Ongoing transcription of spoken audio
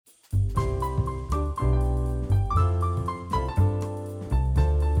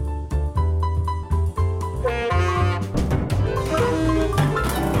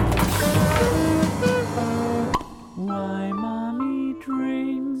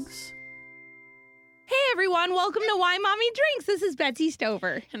Drinks. Hey everyone, welcome to Why Mommy Drinks. This is Betsy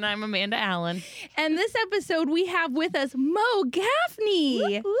Stover. And I'm Amanda Allen. And this episode we have with us Mo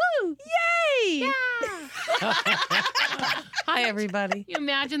Gaffney. Woo, woo. Yay! Hi, everybody. You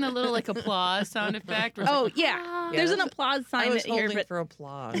imagine the little applause sound effect? Where it's Oh like, yeah, there's an applause I sign was here, holding but for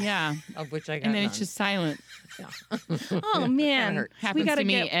applause. yeah. Of which I got And then none. it's just silent. oh man, hurt. Happens gotta to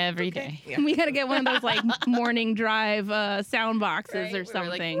me get- every day. Yeah. we gotta get one of those like morning drive sound boxes Right, or where we're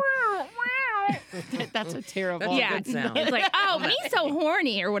like, something. That's a terrible. That's a Yeah, good sound. it's like, oh, me so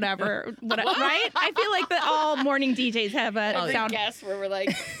horny or whatever, right? I feel like that all morning DJs have a Every sound. guest where we're like,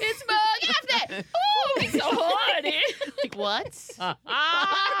 it's Mo Gaffney. Oh, he's so horny. Like, what?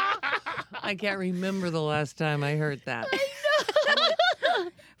 I can't remember the last time I heard that.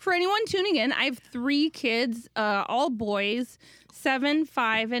 For anyone tuning in, I have 3 kids, all boys, 7,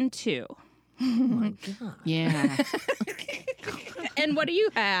 5, and 2. Oh my God. Yeah. And what do you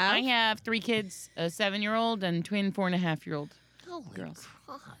have? I have 3 kids, a 7-year-old and twin 4.5-year-old. Holy Girls.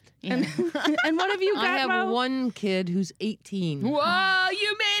 God. Yeah. And what have you got, I have Mo? one kid who's 18. Whoa, you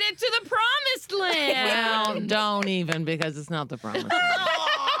made it to the promised Well, land. don't even, because it's not the promise.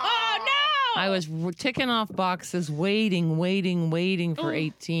 Oh, no! I was ticking off boxes, waiting for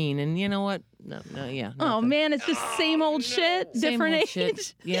 18. And you know what? No, yeah. Oh, nothing. man, it's just same old shit, Same different old age.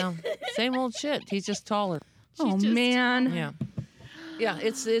 shit. Yeah. Same old shit. He's just taller. Oh, just- man. Yeah. Yeah,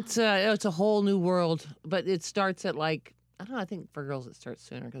 it's a whole new world, but it starts at like, I don't know, I think for girls it starts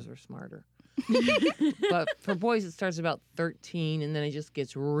sooner because we're smarter. But for boys it starts about 13 and then it just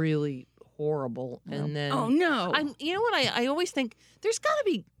gets really horrible. And then Oh, no. you know what I always think there's got to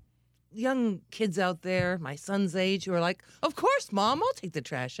be young kids out there my son's age who are like, of course, Mom, I'll take the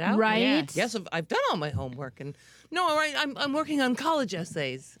trash out. Right? Yes. Yes, I've done all my homework, and no, all right, I'm working on college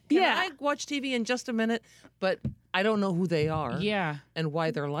essays. Can Yeah. I watch TV in just a minute? But I don't know who they are Yeah. and why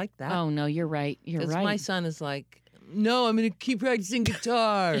they're like that. Oh, no, you're right. You're 'Cause right. my son is like, no, I'm going to keep practicing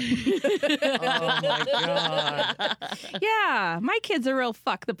guitar. Oh my God. Yeah, my kids are real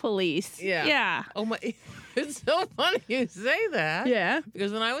fuck the police. Yeah. Yeah. Oh my, it's so funny you say that. Yeah.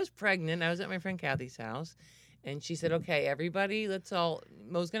 Because when I was pregnant, I was at my friend Kathy's house, and she said, okay, everybody,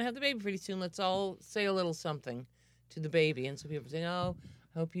 Mo's going to have the baby pretty soon. Let's all say a little something to the baby. And so people say, oh,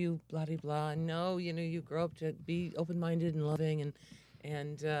 I hope you blah, blah, blah. And no, you grow up to be open-minded and loving.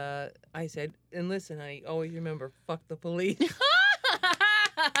 And I said, and listen, honey, always remember, fuck the police.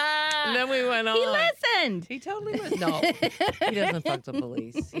 And then we went on. He listened. He totally was. No, he doesn't fuck the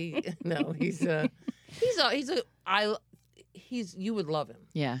police. You would love him.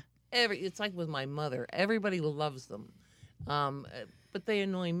 yeah. It's like with my mother. Everybody loves them, but they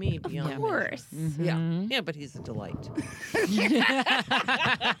annoy me beyond. Of course. Yeah, but he's a delight.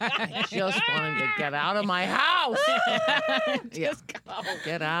 I just want him to get out of my house. Just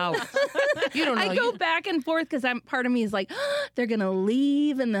get out. You don't know. I go back and forth because part of me is like, they're gonna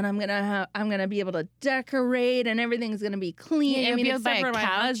leave, and then I'm gonna be able to decorate, and everything's gonna be clean. Yeah, I you'll mean, be able to except buy a for my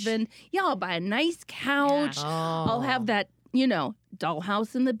couch. husband. Yeah, I'll buy a nice couch. Oh. I'll have that,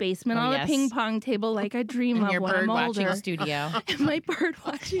 dollhouse in the basement Oh, on yes. a ping pong table like I dream In of your when bird I'm watching older. studio. My bird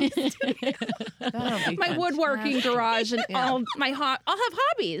watching studio. That'll be My woodworking garage, and Yeah. I'll have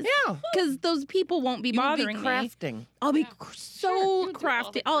hobbies. Yeah. Because those people won't be You would be bothering me. crafting. I'll be so you do all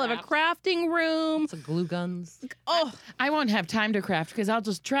crafty. the I'll have a crafting room. Some glue guns. Oh, I won't have time to craft because I'll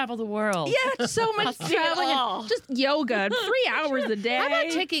just travel the world. yeah, so much see it traveling. all. And just yoga, 3 hours a day. How about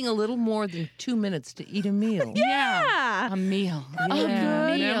taking a little more than 2 minutes to eat a meal? Yeah. A meal. Oh,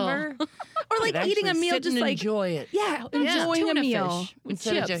 good. Remember? Or like Could eating a actually meal, sit just and like, enjoy it. yeah, enjoying a Tuna meal. fish with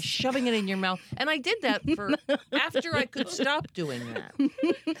Instead of chips. just shoving it in your mouth. And I did that for after I could stop doing that.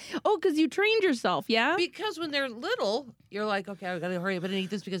 Oh, because you trained yourself, yeah? Because when they're little, you're like, okay, I gotta hurry up and eat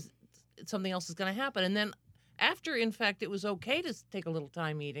this because something else is gonna happen. And then after, in fact, it was okay to take a little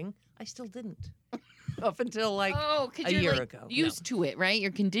time eating, I still didn't. Up until like because a you're year like ago. used to it, right? You're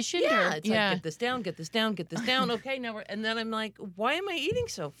conditioned. Yeah, or, it's like get this down, get this down, get this down. Okay, now we're, and then I'm like, why am I eating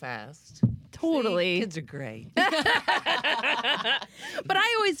so fast? Totally. See, kids are great. But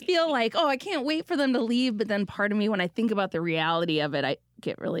I always feel like, I can't wait for them to leave. But then part of me, when I think about the reality of it, I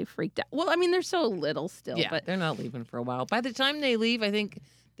get really freaked out. Well, I mean, they're so little still. Yeah, But they're not leaving for a while. By the time they leave, I think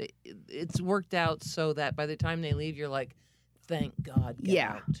it's worked out so that by the time they leave, you're like, thank God, get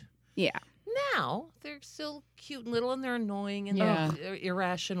Yeah. out. yeah. Now they're still cute and little, and they're annoying and Yeah. they're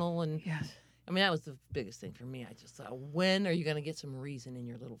irrational. And Yes. I mean, that was the biggest thing for me. I just thought, when are you going to get some reason in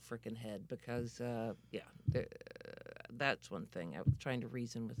your little frickin' head? Because, that's one thing. I was trying to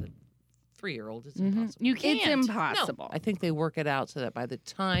reason with a 3-year-old. It's impossible. You can't. It's impossible. I think they work it out so that by the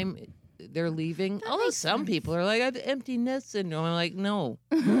time they're leaving. That Although makes some sense. people are like, I have empty nest syndrome. I'm like, no,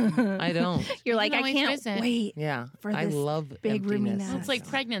 I don't. You're like, can I always can't visit. wait. Yeah, For I this love big roomy emptiness. nest. Well, it's like Yes.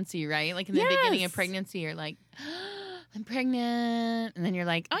 pregnancy, right? Like in the beginning of Yes. pregnancy, you're like, I'm pregnant. And then you're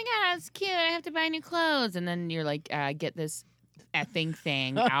like, oh my God, it's cute. I have to buy new clothes. And then you're like, get this effing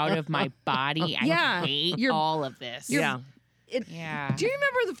thing out of my body. I Yeah. hate You're- all of this. Yeah. Yeah. Do you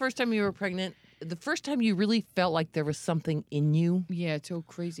remember the first time you were pregnant? The first time you really felt like there was something in you? Yeah, it's so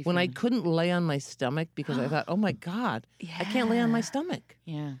crazy. When I feeling. couldn't lay on my stomach because I thought, oh my God, I can't lay on my Yeah. stomach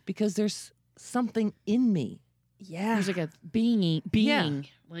Yeah. because there's something in me. Yeah. There's like a being, Yeah.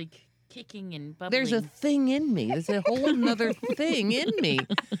 like kicking and bubbling. There's a thing in me. There's a whole nother thing in me.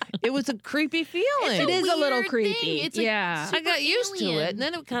 It was a creepy feeling. It is a little weird creepy. thing. It's like yeah. I got super used to it, alien. and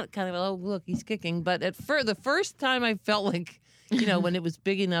then it kind of, oh look, he's kicking. But the first time I felt like, when it was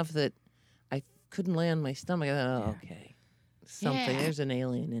big enough that I couldn't lay on my stomach, I thought, oh, okay, something. Yeah. There's an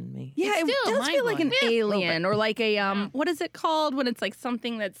alien in me. Yeah, It's it still does feel like an mind-blowing. alien or like a what is it called when it's like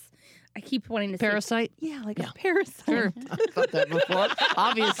something that's I keep wanting to say Parasite. yeah, like Yeah. a parasite. Sure, I thought that before.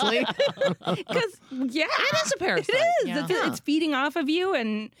 Obviously, Because yeah, it is a parasite. it is. Yeah. It's feeding off of you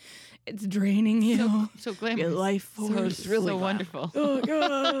and it's draining you. so glamorous. Your life So, force. so really wonderful. Oh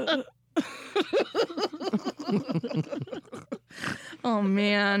god. Oh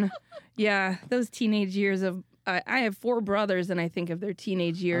man, yeah, those teenage years of. I have 4 brothers, and I think of their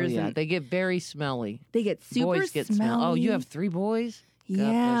teenage Oh, years, yeah, and they get very smelly. they get super Boys get smelly. Oh, you have 3 boys? God bless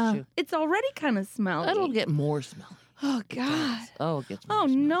yeah, you. it's already kind of smelly. That'll get more smelly. Oh God. Oh, it gets more Oh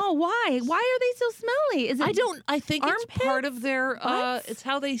smelly. no! Why? Why are they so smelly? Is it? I think it's part of their, What? it's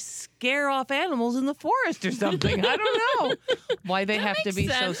how they scare off animals in the forest or something. I don't know why they have to makes be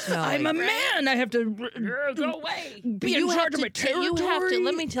so sense. smelly. I'm a man. I have to Go away. be in charge of my territory. You have to,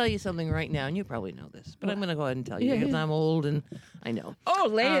 let me tell you something right now, and you probably know this, but I'm going to go ahead and tell you Yeah, because yeah. I'm old and I know. Oh,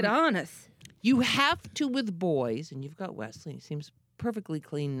 lay it on us. You have to with boys, and you've got Wesley, he seems perfectly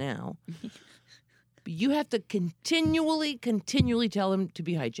clean now. But you have to continually tell him to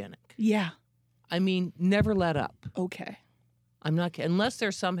be hygienic. Yeah. I mean, never let up. Okay. I'm not unless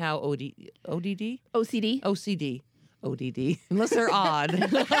they're somehow ODD, OCD. OCD, ODD. Unless they're odd.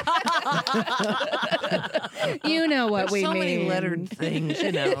 You know what There's we so mean. many lettered things.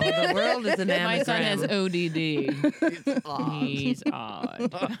 The world is an My son has anagram. ODD. It's odd. He's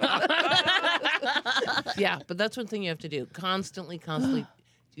odd. Yeah, but that's one thing you have to do. Constantly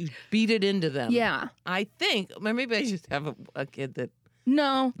you beat it into them. Yeah. I think, or maybe I just have a kid that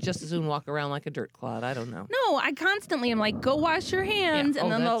No. just as soon walk around like a dirt clod. I don't know. No, I constantly am like, go wash your hands. Yeah.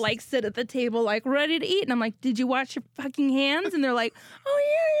 And Oh, then they'll that's- like sit at the table like ready to eat. And I'm like, did you wash your fucking hands? And they're like, oh,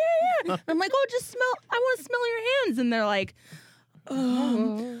 yeah. I'm like, oh, I want to smell your hands. And they're like,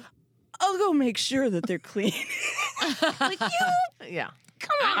 I'll go make sure that they're clean. Like, you, Yeah.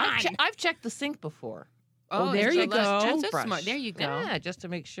 come on. I've checked the sink before. Oh, there and you checked the go. That's toothbrush. smart. There you go. Yeah, just to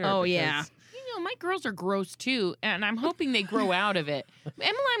make sure. Oh, yeah. because- You know, my girls are gross too, and I'm hoping they grow out of it.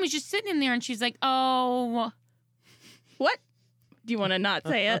 Emmeline was just sitting in there, and she's like, "Oh," What? Do you want to not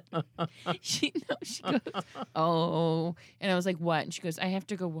say it? she goes, "Oh," and I was like, "What?" And she goes, "I have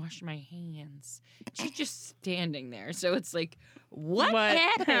to go wash my hands." She's just standing there, so it's like, "What,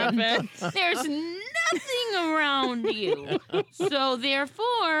 happened? There's nothing around you, so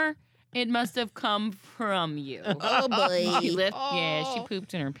therefore." It must have come from you. Oh, boy. Yeah, she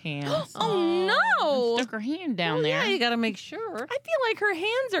pooped in her pants. Oh, no. Stuck her hand down Yeah, there. you got to make sure. I feel like her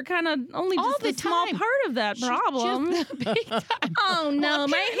hands are kind of only All just the a small time. part of that She's problem. just big time. Oh no, Well,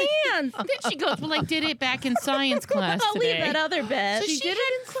 my hands! Then she goes, "Well, I did it back in science class I'll today." leave that other bed. So she had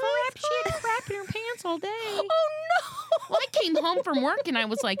crap. She had crap in her pants all day. Oh no! Well, I came home from work and I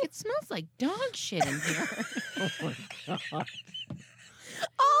was like, "It smells like dog shit in here." Oh my God.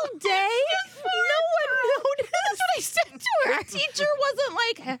 All day? No one noticed. That's what I said to her. Her teacher wasn't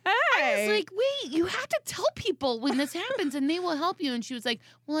like, "Hey." I was like, "Wait, you have to tell people when this happens, and they will help you." And she was like,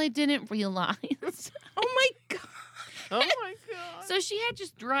 "Well, I didn't realize." "Oh my god!" Oh my God. So she had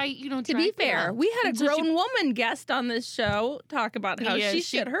just dry, To dry be fair, pants. we had a And so she- grown woman guest on this show talk about how Yeah, she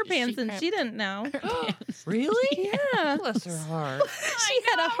she- shit her pants she and crapped- she didn't know. Really? Yeah. Bless her heart. She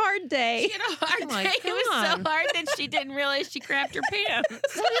had a hard day. She had a hard Oh my day. It was so God. hard that she didn't realize she crapped her pants.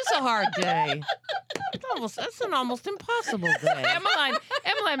 That is a hard day. That's an almost impossible day.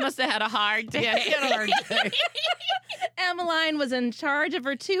 Emmeline must have had a hard day. Yeah, she had a hard day. Emmeline was in charge of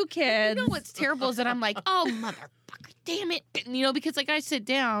her 2 kids. You know what's terrible is that I'm like, oh, motherfucker, damn it, because like I sit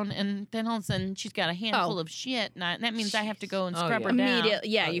down and then all of a sudden she's got a handful of shit, and that means I have to go and scrub her down. Immediately,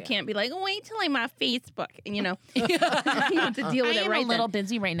 yeah, Oh, you yeah. can't be like, wait till I'm on Facebook, you have to deal with I it am right a little then.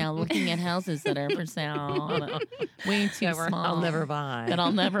 busy right now looking at houses that are for sale. Way too small. I'll never buy. That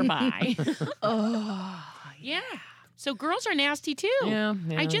I'll never buy. Oh, Yeah. So girls are nasty too. Yeah,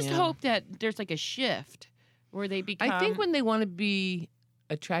 I just yeah. hope that there's like a shift where they become. I think when they want to be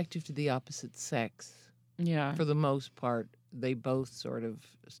attractive to the opposite sex, yeah, for the most part, they both sort of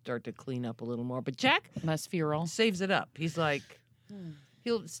start to clean up a little more. But Jack less feral. saves it up. He's like,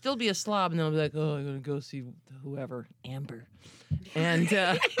 he'll still be a slob, and then he'll be like, oh, I'm going to go see whoever, Amber. And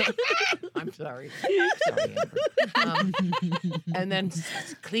I'm sorry. Sorry, Amber. And then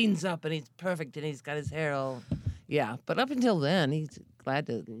cleans up, and he's perfect, and he's got his hair all, yeah. But up until then, he's glad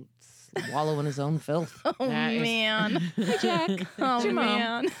to wallow in his own filth. oh That is- man. Hi, Jack. Oh your mom.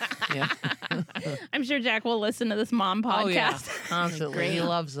 man. Yeah. I'm sure Jack will listen to this mom podcast. Oh, yeah. Constantly. He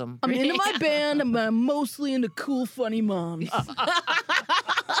loves them. I'm into my band. I'm mostly into cool, funny moms.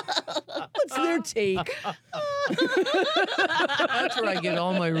 What's their take? That's where I get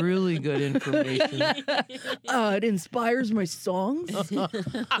all my really good information. It inspires my songs. Oh,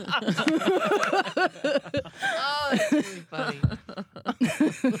 that's really funny.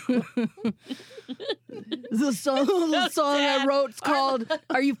 The song I wrote is called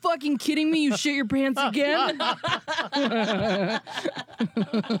 "Are You Fucking Kidding Me? You Shit Your Pants Again."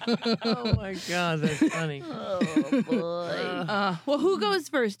 Oh my God, that's funny. Oh boy. Well, who goes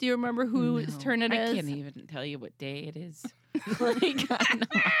first? Do you remember whose turn it I is? can't even tell you what day it is.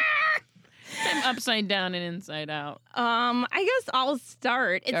 I'm upside down and inside out. I guess I'll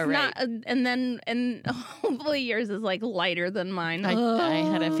start. It's All right. not, and hopefully yours is like lighter than mine. I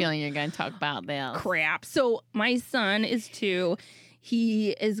had a feeling you're going to talk about that. Crap. So my son is 2.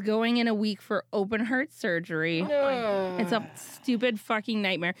 He is going in a week for open heart surgery. It's a stupid fucking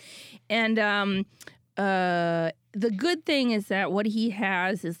nightmare. And the good thing is that what he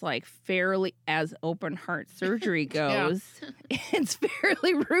has is like fairly, as open heart surgery goes, it's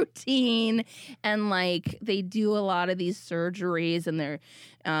fairly routine. And like they do a lot of these surgeries and they're,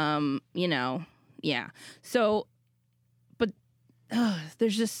 yeah. So, but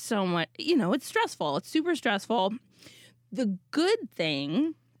there's just so much, it's stressful. It's super stressful. The good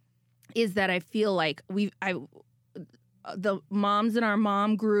thing is that I feel like the moms in our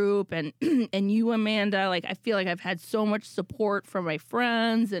mom group and and you, Amanda, like I feel like I've had so much support from my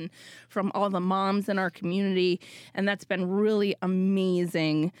friends and from all the moms in our community, and that's been really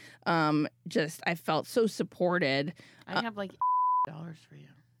amazing. I felt so supported. I have like $dollars for you.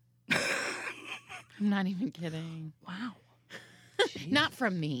 I'm not even kidding. Wow. Not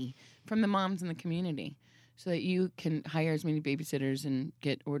from me, from the moms in the community, so that you can hire as many babysitters and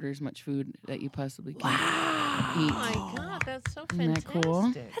order as much food that you possibly can. Oh my God, that's so Isn't that fantastic.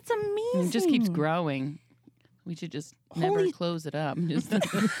 cool? That's amazing. It just keeps growing. We should just never Holy- close it up. Just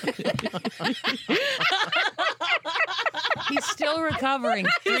He's still recovering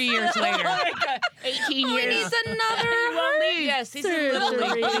 3 years later. 18 He years. needs another heart Yes, he's in Little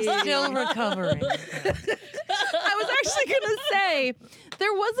League. He's surgery. still recovering. I was actually gonna say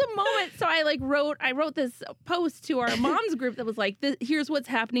there was a moment. So I wrote this post to our moms group that was like, "Here's what's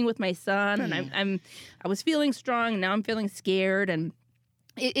happening with my son," and I was feeling strong, and now I'm feeling scared, and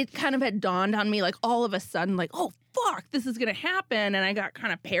it kind of had dawned on me like all of a sudden, like, oh fuck, this is gonna happen, and I got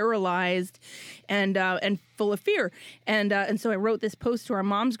kind of paralyzed and full of fear, and so I wrote this post to our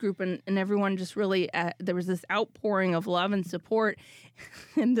moms group, and everyone just really there was this outpouring of love and support,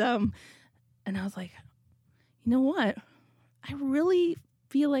 and I was like, you know what? I really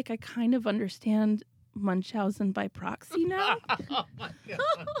feel like I kind of understand Munchausen by proxy now. Oh my God.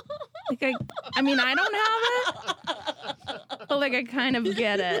 Like I mean, I don't have it, but like I kind of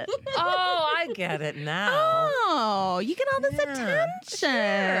get it. Oh, I get it now. Oh, you get all this Yeah,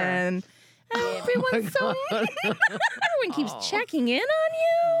 attention. Everyone's so everyone keeps checking in on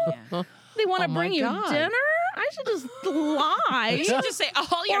you. Yeah. They want to Oh my bring you God. dinner. I should just lie. You should just say,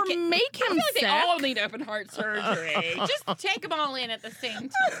 "Oh, your Or kid." make I him feel like sick. they all need open heart surgery. Just take them all in at the same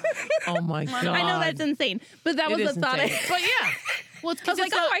time. Oh my God. I know that's insane, but that It was is the thought. insane. But yeah. Well, it's I was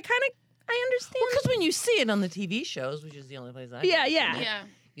like, oh, I understand. Because when you see it on the TV shows, which is the only place I Yeah, can yeah. see it, yeah.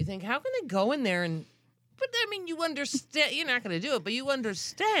 you think, how can they go in there and... But, I mean, you understand... You're not going to do it, but you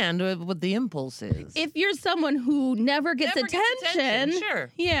understand what the impulse is. If you're someone who never gets Never gets attention, sure.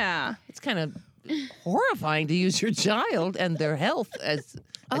 yeah. It's kind of horrifying to use your child and their health as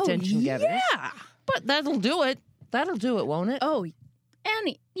attention getters. Yeah. But that'll do it. That'll do it, won't it? Oh,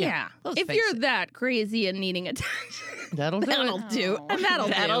 Yeah. let's If face you're it. that crazy and needing attention, That'll do that'll it. do. Oh. And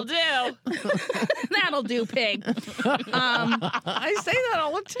that'll do. That'll do, pig. I say that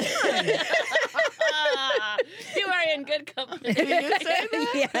all the time. You are in good company. Did you say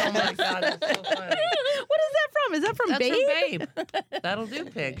that? Yeah. Oh my God, that's so funny. What is that from? Is that from That's Babe? from Babe. That'll do,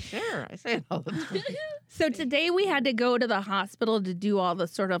 pig. Sure, I say it all the time. So today we had to go to the hospital to do all the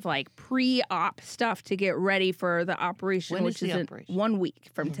sort of like pre-op stuff to get ready for the operation, When is which the is in operation? 1 week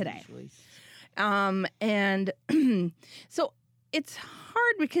from today. And so it's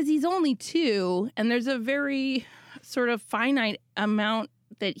hard because he's only 2, and there's a very sort of finite amount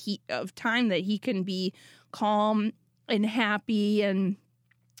of time that he can be calm and happy and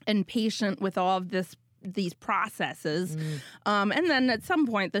patient with all of these processes. And then at some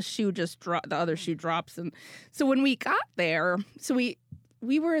point the other shoe drops. And so when we got there, we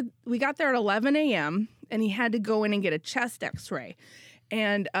got there at 11 a.m. and he had to go in and get a chest x-ray.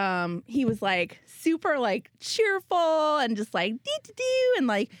 And he was like super like cheerful and just like dee-dee-dee, and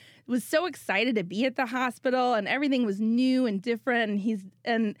like was so excited to be at the hospital, and everything was new and different,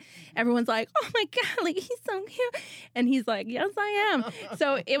 and everyone's like, oh my God, like he's so cute, and he's like, yes I am.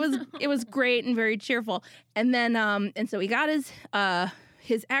 So it was great and very cheerful. And then and so he got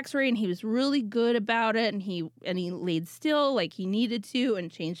his x-ray, and he was really good about it, and he laid still like he needed to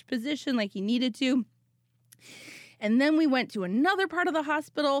and changed position like he needed to. And then we went to another part of the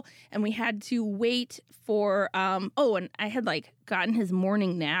hospital, and we had to wait for, and I had like gotten his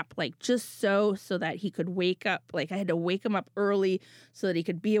morning nap, like just so that he could wake up. Like I had to wake him up early so that he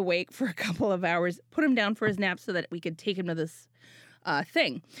could be awake for a couple of hours, put him down for his nap so that we could take him to this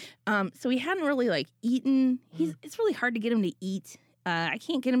thing. So he hadn't really like eaten. It's really hard to get him to eat. I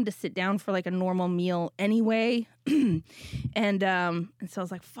can't get him to sit down for like a normal meal anyway. And so I was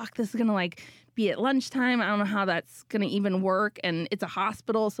like, fuck, this is going to like be at lunchtime. I don't know how that's going to even work. And it's a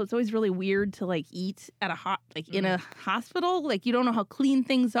hospital, so it's always really weird to like eat at in a hospital. Like you don't know how clean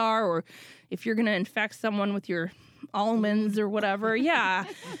things are, or if you're going to infect someone with your almonds or whatever. Yeah.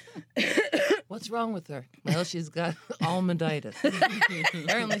 What's wrong with her? Well, she's got almonditis.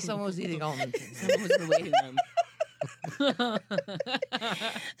 Apparently someone was eating almonds. Someone was in the waiting room.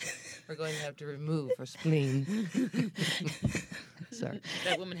 We're going to have to remove her spleen. Sorry.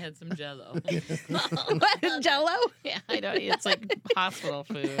 That woman had some Jell-O. What? Jell-O? Yeah, I know. It's like hospital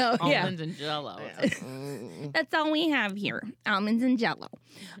food. Oh, yeah. Almonds and Jell-O. That's all we have here. Almonds and Jell-O.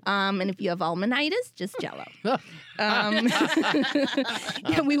 And if you have almonditis, just Jell-O. Yeah,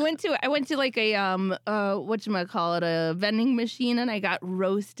 I went to like a whatchamacallit, a vending machine, and I got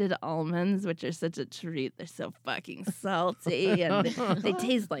roasted almonds, which are such a treat. They're so fucking salty, and they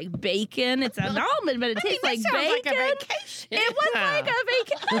taste like bacon. It's an almond, but it tastes like bacon. Like a vacation. It was like a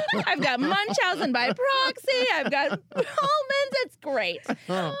vacation. I've got Munchausen by proxy. I've got almonds. It's great.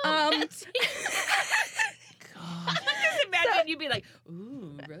 Just imagine you'd be like,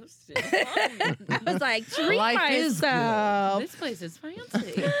 ooh, roasted almonds. I was like, treat Life is good. myself. This place is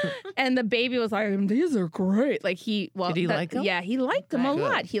fancy. And the baby was like, these are great. Like Did he like them? Yeah, he liked them a Good.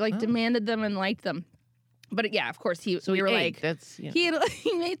 lot. He like demanded them and liked them. But yeah, of course, we were ate. like, That's yeah. he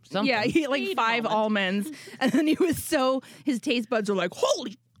made Something. yeah, he ate like Ate 5 almonds, and then he was his taste buds were like,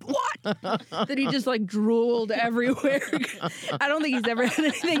 holy what? That he just like drooled everywhere. I don't think he's ever had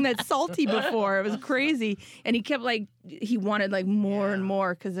anything that's salty before. It was crazy, and he kept like he wanted like more and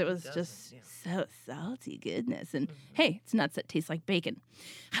more because it was just so salty goodness. And hey, it's nuts that taste like bacon.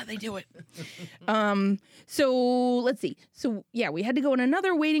 How'd they do it? So let's see. So yeah, we had to go in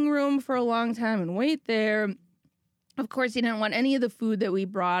another waiting room for a long time and wait there. Of course, he didn't want any of the food that we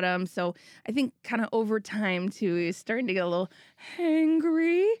brought him. So I think kind of over time, too, he was starting to get a little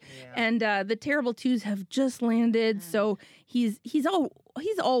hangry. Yeah. And the Terrible Twos have just landed. So he's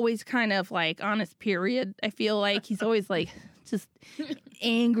always kind of like on his period. I feel like he's always like just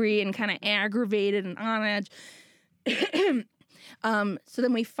angry and kind of aggravated and on edge. So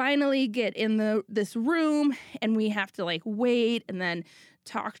then we finally get in this room, and we have to like wait and then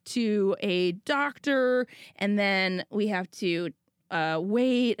talk to a doctor, and then we have to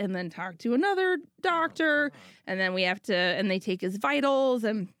wait and then talk to another doctor, and then we have to, and they take his vitals,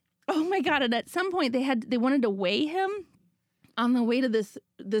 and oh my God, and at some point they wanted to weigh him on the way to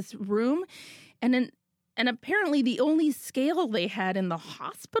this room, and apparently the only scale they had in the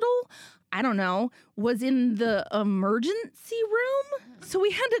hospital, I don't know, was in the emergency room. So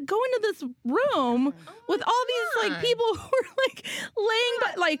we had to go into this room with all these like people who were like laying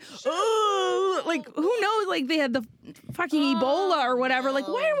by, like, oh, like who knows? Like they had the fucking Ebola or whatever. Like,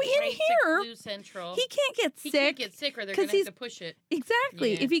 why are we in here? Flu Central. He can't get sick. He can't get sick, or they're going to have to push it.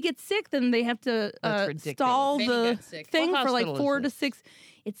 Exactly. Yeah. If he gets sick, then they have to That's ridiculous. stall Then he the got sick. thing What for like hospital is 4 to this? 6.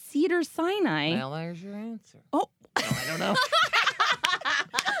 It's Cedar Sinai. Well, there's your answer. Oh. No, I don't know.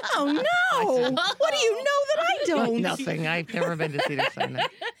 Oh no! What do you know that I don't? Nothing. I've never been to Cedar Sinai.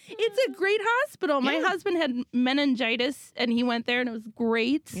 It's a great hospital. My Yeah. husband had meningitis, and he went there, and it was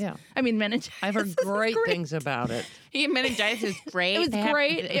great. Yeah. I mean, meningitis. I've heard is great things about it. He meningitis is great. It was They have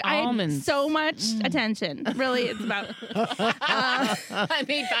great. I had almonds. so much attention. Really, it's about. I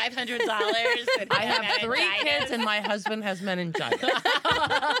made $500. I have 3 kids and my husband has meningitis.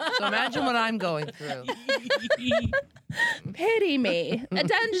 So imagine what I'm going through. Pity me.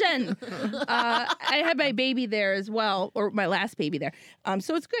 Attention. I had my baby there as well, or my last baby there.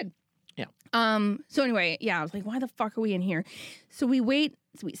 So it's good. Yeah. So anyway, yeah, I was like, why the fuck are we in here? So we wait.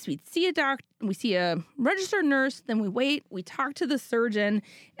 So we see a doctor. We see a registered nurse. Then we wait. We talk to the surgeon,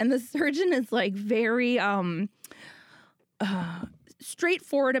 and the surgeon is like very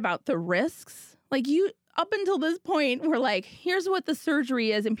straightforward about the risks. Like up until this point, we're like, here's what the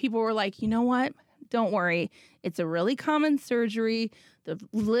surgery is, and people were like, you know what? Don't worry. It's a really common surgery. The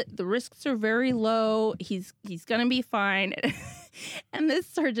risks are very low. He's gonna be fine. And this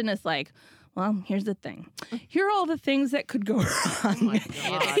surgeon is like, well, here's the thing. Here are all the things that could go wrong. Oh my I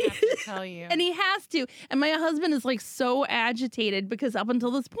God. have to tell you. And he has to. And my husband is like so agitated because up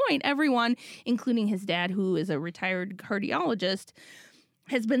until this point, everyone, including his dad, who is a retired cardiologist,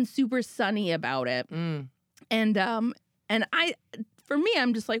 has been super sunny about it. Mm. And for me,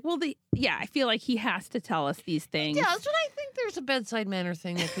 I'm just like, well, I feel like he has to tell us these things. Yeah, but I think there's a bedside manner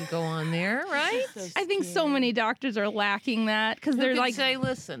thing that could go on there, right? I think so many doctors are lacking that because Who they're could like say,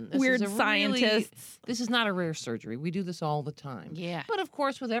 listen, this weird is a really- scientists. this is not a rare surgery. We do this all the time. Yeah. But of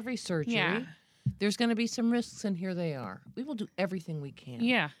course, with every surgery, Yeah. there's going to be some risks, and here they are. We will do everything we can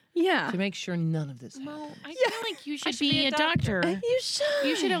Yeah. Yeah. to make sure none of this Well, happens. I feel like you should be a doctor. You should.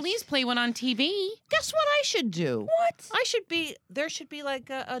 You should at least play one on TV. Guess what I should do? What? There should be like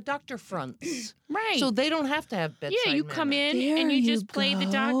a doctor fronts. Right. So they don't have to have bedside yeah, you come manner. in There and you you just play the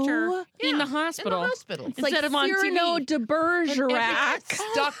doctor go. in Yeah, the hospital. In the hospital. It's like instead of on Cyrano TV. de Bergerac.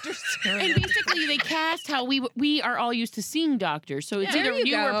 Dr. And basically, they cast how we are all used to seeing doctors. So it's Yeah. either There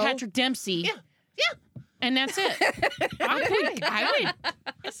you you or go. Patrick Dempsey. Yeah. Yeah. And that's it. I would.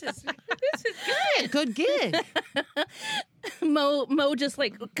 This is good. Good gig. Mo just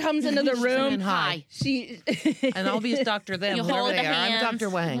like comes into the room. saying hi. She And I'll be his doctor then, You whatever hold they the are. hands. I'm Dr.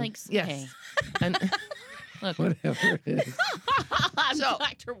 Wang. Like, yes. okay. And Look, whatever it is. I'm So-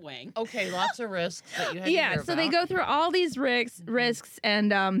 Dr. Wang. Okay, lots of risks that you had to yeah. hear So they about. go through all these risks,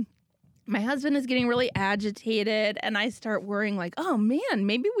 and my husband is getting really agitated, and I start worrying like, oh man,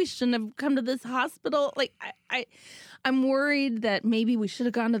 maybe we shouldn't have come to this hospital. Like I'm worried that maybe we should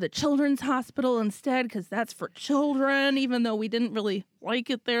have gone to the children's hospital instead because that's for children, even though we didn't really like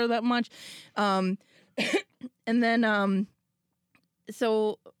it there that much. And then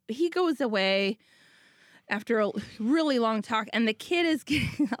so he goes away after a really long talk, and the kid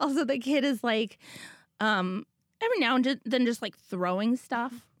is like every now and then just like throwing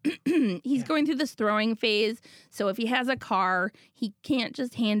stuff. He's going through this throwing phase. So if he has a car, he can't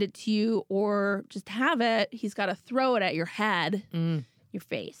just hand it to you or just have it. He's got to throw it at your head, your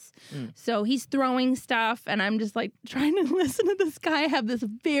face. So he's throwing stuff, and I'm just like trying to listen to this guy have this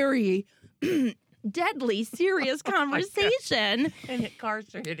very deadly serious conversation. And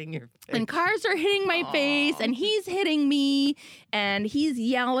cars are hitting your face. And cars are hitting my face, and he's hitting me, and he's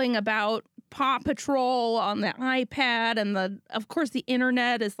yelling about Paw Patrol on the iPad, and of course the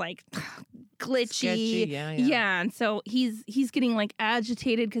internet is like glitchy. Sketchy, yeah. Yeah, and so he's getting like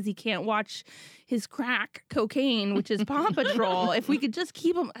agitated because he can't watch his crack cocaine, which is Paw Patrol. If we could just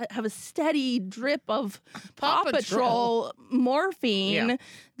keep him have a steady drip of Paw Patrol morphine,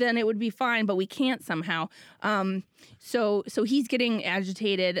 then it would be fine. But we can't somehow. So he's getting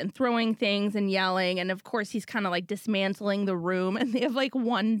agitated and throwing things and yelling, and of course he's kind of like dismantling the room. And they have like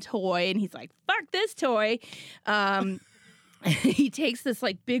one toy, and he's like, "Fuck this toy." He takes this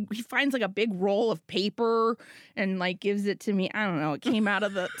like he finds like a big roll of paper and like gives it to me. I don't know. It came out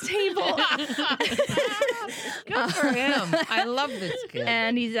of the table. Good for him. I love this kid.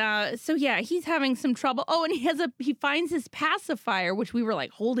 And he's he's having some trouble. Oh, and he finds his pacifier, which we were like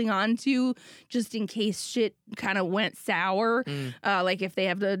holding on to just in case shit kind of went sour. Like if they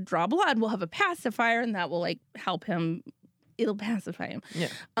have to draw blood, we'll have a pacifier, and that will like help him. It'll pacify him. Yeah.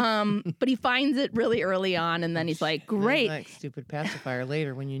 But he finds it really early on, and then he's like, great. Like stupid pacifier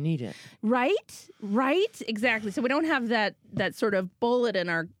later when you need it. Right? Exactly. So we don't have that sort of bullet in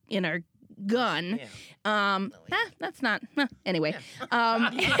our gun. Yeah. That's not. Anyway.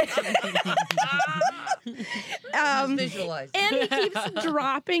 Just visualize it. And he keeps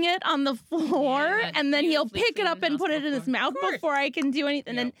dropping it on the floor, Yeah, and then he'll usually pick it clean up and put it in his hospital mouth course. before I can do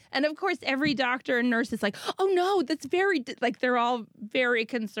anything. And of course, every doctor and nurse is like, "Oh no, that's very like." They're all very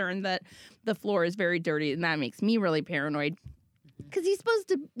concerned that the floor is very dirty, and that makes me really paranoid because he's supposed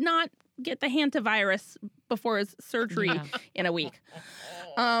to not get the hantavirus before his surgery Yeah. in a week.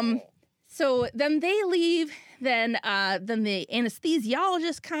 So then they leave. Then the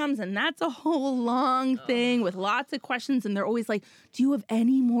anesthesiologist comes, and that's a whole long thing with lots of questions. And they're always like, "Do you have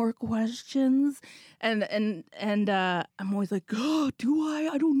any more questions?" And I'm always like, "Oh, do I?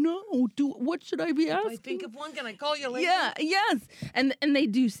 I don't know. What should I be If asking?" I think of one, can I call you later? Yeah, yes, and they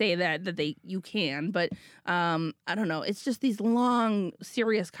do say that you can, but I don't know. It's just these long,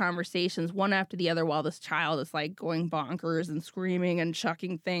 serious conversations, one after the other, while this child is like going bonkers and screaming and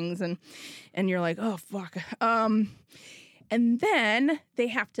chucking things, and you're like, oh fuck. And then they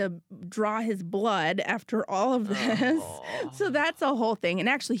have to draw his blood after all of this. So that's a whole thing. And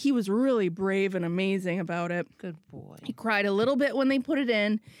actually, he was really brave and amazing about it. Good boy. He cried a little bit when they put it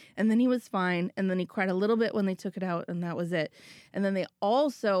in, and then he was fine. And then he cried a little bit when they took it out, and that was it. And then they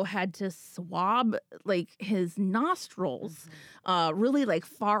also had to swab like his nostrils, really like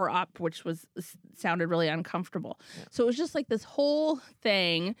far up, which sounded really uncomfortable. Yeah. So it was just like this whole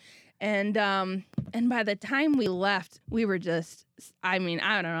thing. And by the time we left, we were just, I mean,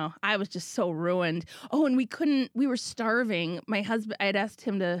 I don't know. I was just so ruined. Oh, and we were starving. My husband, I'd asked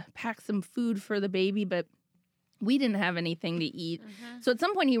him to pack some food for the baby, but we didn't have anything to eat. So at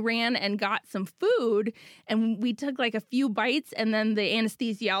some point he ran and got some food, and we took like a few bites, and then the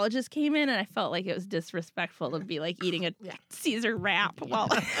anesthesiologist came in, and I felt like it was disrespectful to be like eating a Caesar wrap while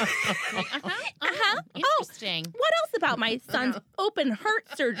Interesting. What else about my son's open heart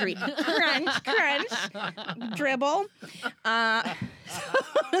surgery? Crunch, crunch, dribble.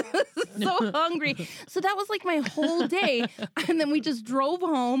 So hungry. So that was like my whole day. And then we just drove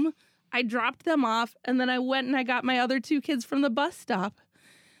home. I dropped them off, and then I went and I got my other two kids from the bus stop.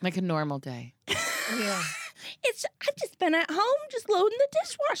 Like a normal day. Yeah. I've just been at home just loading the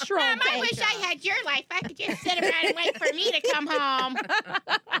dishwasher all day. I wish I had your life. I could just sit around and wait for me to come home.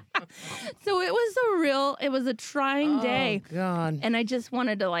 So it was a trying day. Oh, God. And I just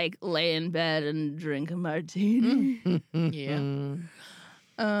wanted to like lay in bed and drink a martini. Yeah.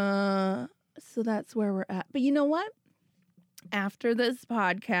 So that's where we're at. But you know what? After this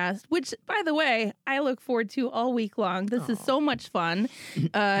podcast, which, by the way, I look forward to all week long. This is so much fun.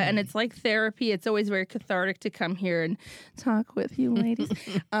 And it's like therapy. It's always very cathartic to come here and talk with you ladies.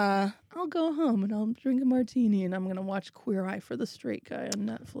 I'll go home and I'll drink a martini, and I'm going to watch Queer Eye for the Straight Guy on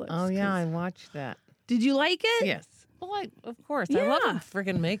Netflix. Oh, yeah, I watched that. Did you like it? Yes. Well, of course. I love Yeah. a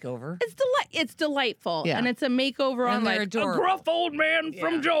freaking makeover. It's delightful. Yeah. And it's a makeover And on they're like adorable. a gruff old man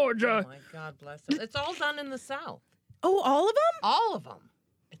from Yeah. Georgia. Oh, my God bless them. It's all done in the South. Oh, all of them? All of them.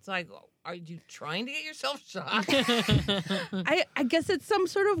 It's like, are you trying to get yourself shot? I guess it's some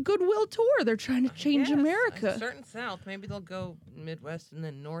sort of goodwill tour. They're trying to change Yes, America. a certain South. Maybe they'll go Midwest and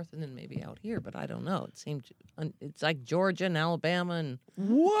then North and then maybe out here, but I don't know. It seemed it's like Georgia and Alabama and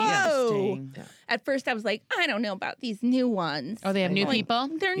Whoa! Interesting. yeah. At first, I was like, I don't know about these new ones. Oh, they have new Like, people?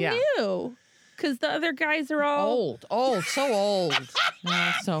 They're Yeah. new. Because the other guys are all... so old.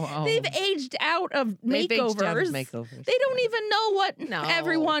 Oh, so old. They've aged out of They've aged makeovers. out of makeovers. They don't even know what No.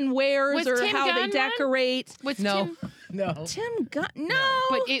 everyone wears Was or Tim how Gunn they one? decorate. What's No. Tim? No. Tim Gunn? No.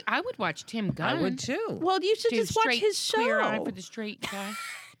 But I would watch Tim Gunn. I would too. Well, you should Do just watch straight his Queer Eye show. for the straight guy.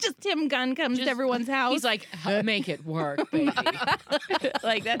 Just Tim Gunn comes to Just- everyone's house. He's like, make it work, baby.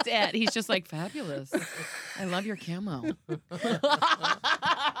 Like, that's it. He's just like, fabulous. I love your camo.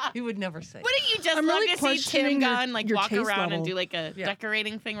 He would never say. Wouldn't you just I'm love really to see Tim questioning your- Gunn like your walk taste around and level. do like a Yeah.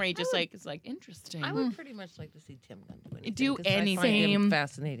 decorating thing where he just like it's like interesting. I would pretty much like to see Tim Gunn do anything. Do 'cause I find anything. him Same.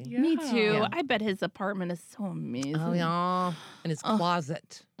 fascinating. Me too. Yeah. I bet his apartment is so amazing. Oh yeah, and his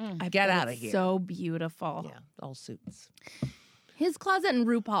closet. I Get bet outta it's here. So beautiful. Yeah, all suits. His closet and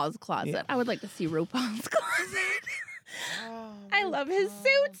RuPaul's closet. Yeah. I would like to see RuPaul's closet. I love his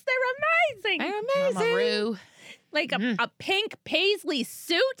suits. They're amazing. Mamaroo. Like a pink paisley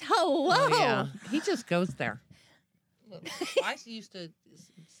suit. Hello. Oh, yeah, he just goes there. Look, I used to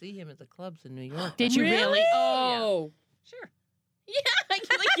see him at the clubs in New York. Did you really? Really? Oh. Sure. Yeah. Like,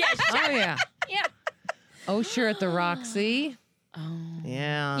 yeah. Oh yeah. Yeah. Oh sure, at the Roxy. Oh.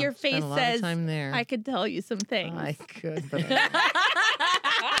 Yeah. Your spent face a lot says, of time there. I could tell you some things. I could, but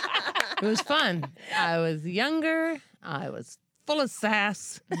it was fun. I was younger. I was full of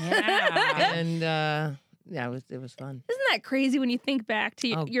sass, Yeah. and Yeah, it was fun. Isn't that crazy when you think back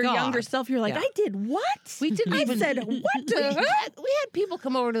to Oh, your younger God. self? You're like, Yeah. I did what? We didn't I even said what we the heck? had people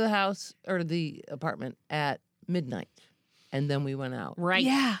come over to the house or to the apartment at midnight, and then we went out. Right.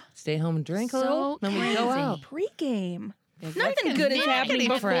 Yeah. Stay home and drink a So little, then we go crazy. out. Pregame. That's Nothing like good is midnight happening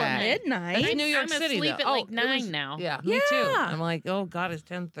before frack. midnight. That's New York I'm City, asleep though. at like Oh, it was- 9 now. Yeah, me too. Yeah. I'm like, oh God, it's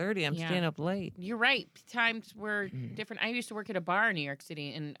 10:30. I'm Yeah. staying up late. You're right. Times were different. I used to work at a bar in New York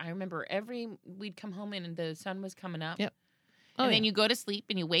City, and I remember we'd come home and the sun was coming up. Yep. And Oh, then yeah. you go to sleep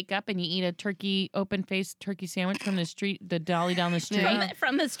and you wake up and you eat a open-faced turkey sandwich from the street, the deli down the street.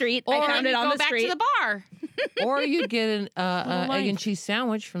 From the street. Or I found And it you on go the back street. to the bar. Or you get an egg life. and cheese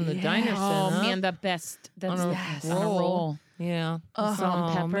sandwich from the Yeah. diner. Oh set up. man, the best. That's On a the best. On a roll. roll. Yeah. Oh, salt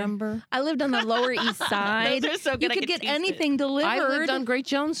and pepper. Remember? I lived on the Lower East Side. Those are so good, You I could could get taste it. anything delivered. I lived on Great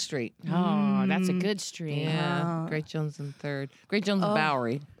Jones Street. Oh, that's a Mm. good street. Yeah. Oh. Great Jones and Third. Great Jones and Oh.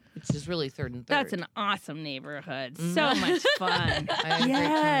 Bowery, which is really Third and Third. That's an awesome neighborhood. Mm. So much fun. I had a great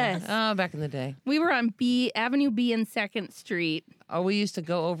Yes. time. Oh, back in the day. We were on Avenue B and 2nd Street. Oh, we used to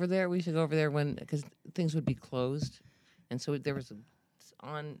go over there. We used to go over there because things would be closed, and so there was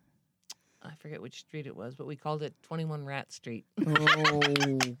on. I forget which street it was, but we called it 21 Rat Street.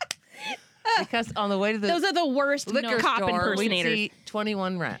 Because on the way to the Those are the worst liquor cop store, we'd impersonators. see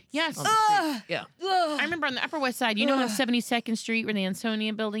 21 rats. Yes. on the street. Yeah. I remember on the Upper West Side, you know how 72nd Street where the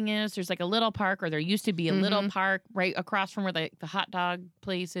Ansonia building is? There's like a little park, or there used to be a little park right across from where the hot dog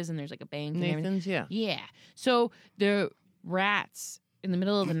place is, and there's like a bank and everything. Nathan's, yeah. Yeah. So the rats in the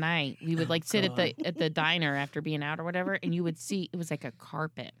middle of the night, we would like sit at the diner after being out or whatever, and you would see it was like a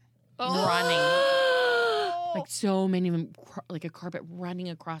carpet running, like so many of them, like a carpet running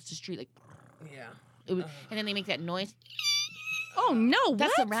across the street, like Yeah. it was, and then they make that noise. Oh no!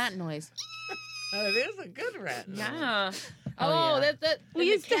 That's what? the rat noise. Oh, it is a good rat. Yeah. Oh, yeah. that We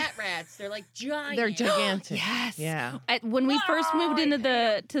we used to- cat rats. They're like giant. They're gigantic. Yes. Yeah. When we first moved into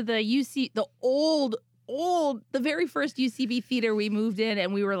the UC, the very first UCB theater we moved in,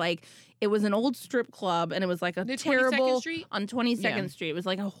 and we were like, it was an old strip club, and it was like a The 22nd terrible Street? on 22nd Yeah. Street. It was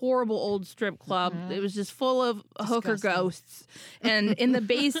like a horrible old strip club. Mhm. It was just full of hooker Disgusting. ghosts, and in the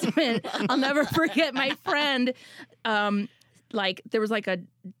basement, I'll never forget my friend. Like there was like a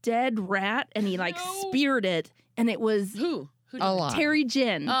dead rat, and he like No. speared it, and it was Who did A that? lot. Terry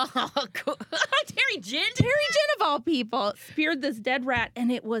Ginn. Oh, cool. Terry Ginn. Terry Ginn of all people speared this dead rat,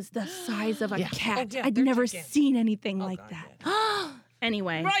 and it was the size of a Yeah. cat. Oh, yeah, I'd they're never gigantic. seen anything Oh, like God, that.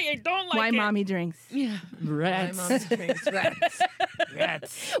 Anyway, I don't like why it. mommy drinks. Yeah. My mom drinks rats.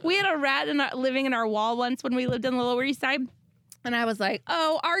 Rats. We had a rat living in our wall once when we lived on the Lower East Side, and I was like,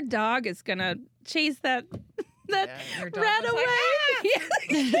 "Oh, our dog is gonna chase that." Yeah, your dog rat was away.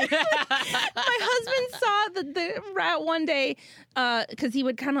 like, My husband saw the rat one day because he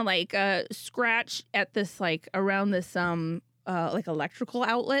would kind of like scratch at this like around this like electrical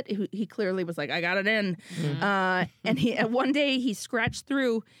outlet. He clearly was like, I got it in. And he one day he scratched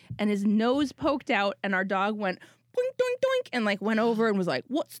through and his nose poked out, and our dog went doink doink doink and like went over and was like,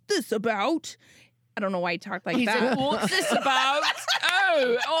 "What's this about?" I don't know why he talked like He that. said, "What's this about?"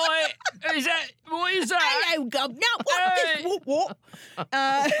 Is that what is that? Hello, Governor. What's this? Whoop, whoop.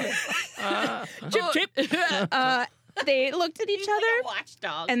 Chip, chip. They looked at each He's like other a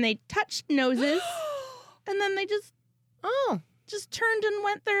watchdog. and they touched noses, and then they just Oh, turned and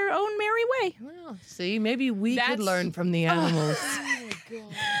went their own merry way. well, see, maybe we That's- could learn from the animals. Oh, God.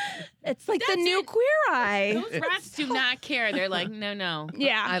 It's like the That's new it. Queer Eye. Those rats do not care. They're like, no.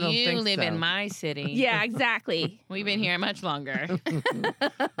 Yeah. I don't you think live so. in my city. Yeah, exactly. We've been here much longer.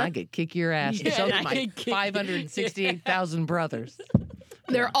 I could kick your ass. Yeah, so I did my could kick- 568,000 brothers.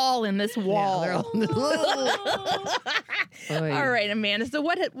 They're all in this wall. they're all in this- Oy. All right, Amanda. So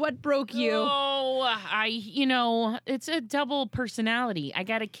what broke you? Oh, it's a double personality. I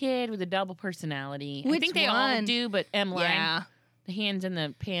got a kid with a double personality. I Which think they all one? do, but Emmeline, Yeah. the hands in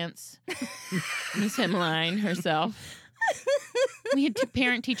the pants, Miss Emmeline herself. We had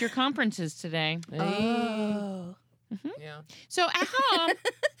parent-teacher conferences today. Hey. Oh. Yeah. So at home,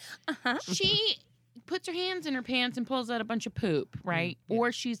 Uh-huh. she puts her hands in her pants and pulls out a bunch of poop, right? yeah.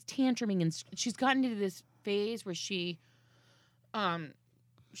 Or she's tantruming, and she's gotten into this phase where she'll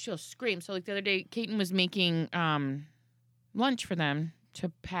scream. So like the other day, Caton was making lunch for them to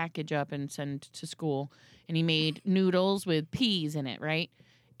package up and send to school, and he made noodles with peas in it, right?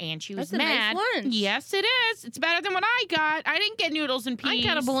 And she was That's a nice mad. lunch. Yes, it is. It's better than what I got. I didn't get noodles and peas. I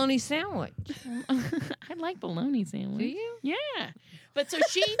got a bologna sandwich. I like bologna sandwich. Do you? Yeah. But so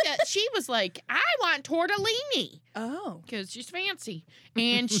she was like, I want tortellini Oh. because she's fancy.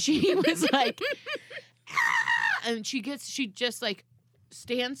 And she was like, "Ah!" And she just like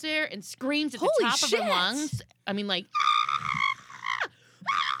stands there and screams at Holy the top shit. of her lungs. I mean, like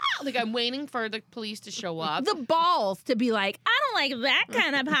I'm waiting for the police to show up. The balls to be like, I don't like that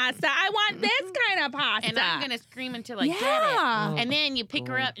kind of pasta. I want this kind of pasta. And I'm going to scream until I get Yeah. it. And then you pick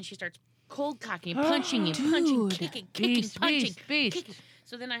her up and she starts cold cocking, punching you, punching, Dude. kicking, Beast, punching, beast. kicking.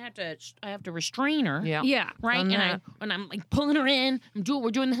 So then I have to restrain her. Yeah. Yeah. Right, Done and that. I'm like pulling her in.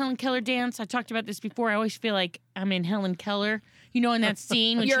 We're doing the Helen Keller dance. I talked about this before. I always feel like I'm in Helen Keller. You know, in that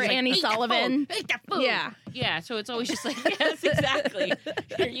scene when You're she's like, Annie "Eat that Sullivan." food, eat that food. Yeah. Yeah. So it's always just like, yes, exactly.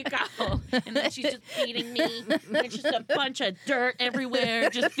 Here you go. And then she's just feeding me. It's just a bunch of dirt everywhere.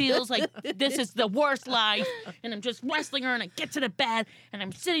 It just feels like this is the worst life. And I'm just wrestling her, and I get to the bed, and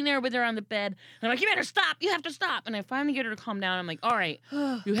I'm sitting there with her on the bed. And I'm like, you better stop. You have to stop. And I finally get her to calm down. I'm like, all right,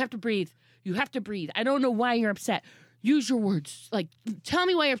 you have to breathe. You have to breathe. I don't know why you're upset. Use your words. Like, tell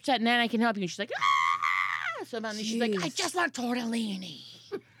me why you're upset, and then I can help you. And she's like, ah! So finally she's like, I just want tortellini.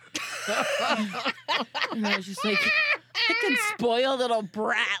 And I was just like, fucking spoiled little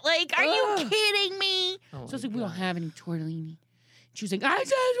brat. Like, are you kidding me? Oh So I was my like, we don't God. have any tortellini. She was like, I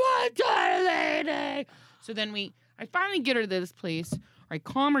just want tortellini. So then I finally get her to this place. I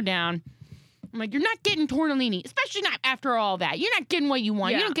calm her down. I'm like, you're not getting tortellini, especially not after all that. You're not getting what you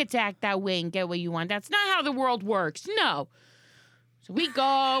want. Yeah. You don't get to act that way and get what you want. That's not how the world works. No. So we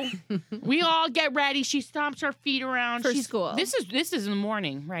go. We all get ready. She stomps her feet around. For school. This is in the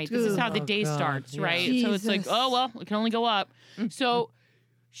morning, right? This is how the Oh, day God, starts, yeah. right? So it's like, Jesus. oh, well, it can only go up. So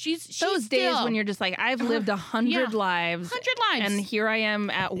she's Those days still when you're just like, I've lived 100 yeah. lives. 100 lives. And here I am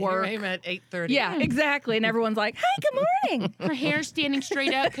at work. Here I am at 8:30. Yeah, exactly. And everyone's like, hi, good morning. her hair's standing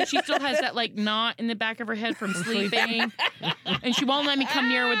straight up because she still has that like knot in the back of her head from sleeping. And she won't let me come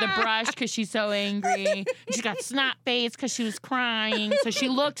near her with a brush because she's so angry. And she's got snot face because she was crying. So she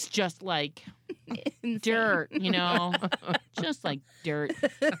looks just like dirt, you know, just like dirt.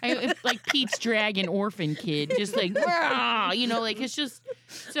 It's like Pete's Dragon orphan kid, just like, "Rah," you know, like it's just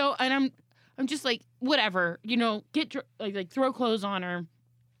so. And I'm just like, whatever, you know, like throw clothes on her.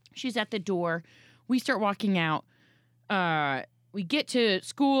 She's at the door. We start walking out. We get to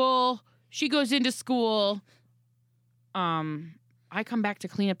school. She goes into school. I come back to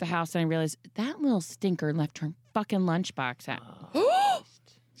clean up the house and I realize that little stinker left her fucking lunchbox out.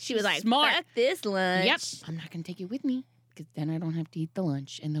 She was like, Smart. fuck this lunch. Yep. I'm not going to take it with me because then I don't have to eat the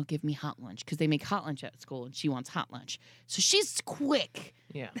lunch and they'll give me hot lunch because they make hot lunch at school and she wants hot lunch. So she's quick.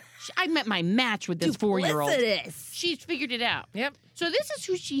 Yeah. I met my match with this 4-year-old. Duplicitous. She's figured it out. Yep. So this is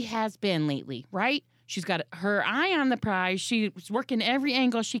who she has been lately, right? She's got her eye on the prize. She's working every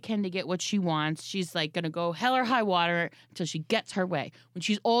angle she can to get what she wants. She's like going to go hell or high water until she gets her way. When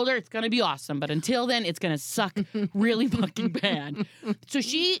she's older, it's going to be awesome. But until then, it's going to suck really fucking bad. So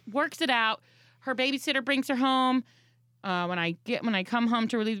she works it out. Her babysitter brings her home. When I come home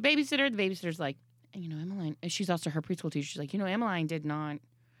to relieve the babysitter's like, you know, Emmeline, and she's also her preschool teacher. She's like, you know, Emmeline did not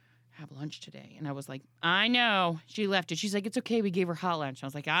have lunch today. And I was like, I know. She left it. She's like, it's okay. We gave her hot lunch. I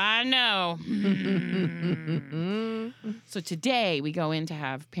was like, I know. So today we go in to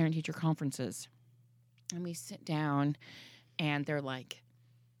have parent-teacher conferences. And we sit down and they're like,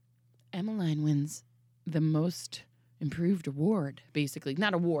 Emmeline wins the most improved award, basically.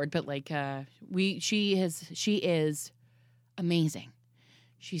 Not award, but like she is amazing.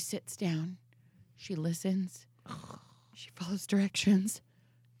 She sits down. She listens. She follows directions.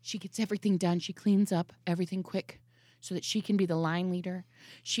 She gets everything done. She cleans up everything quick so that she can be the line leader.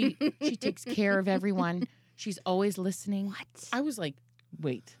 She takes care of everyone. She's always listening. What? I was like,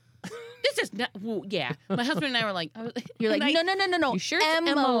 wait. This is not, well, yeah. My husband and I were like, You're like, no. You sure it's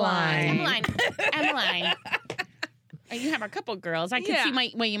Emmeline. Emmeline. You have a couple girls. I can Yeah. see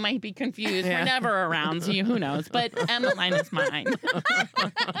you might be confused. Yeah. We're never around, so who knows? But Emmeline is mine.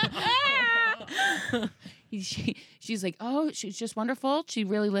 She's like, oh, she's just wonderful. She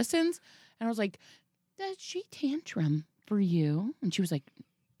really listens. And I was like, does she tantrum for you? And she was like,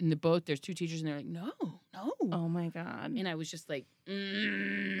 in the boat, there's two teachers, and they're like, no. Oh my God. And I was just like, I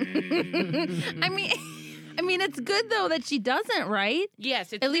mean, it's good though that she doesn't, right?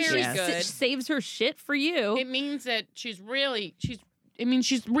 yes, it's At least very she good. saves her shit for you. It means that she's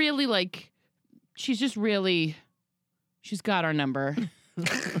got our number.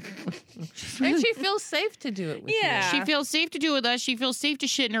 And she feels safe to do it with Yeah. She feels safe to do it with us. She feels safe to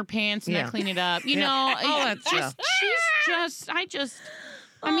shit in her pants and Yeah. not clean it up. You Yeah. know, All that stuff.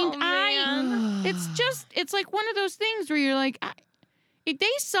 it's like one of those things where you're like, if they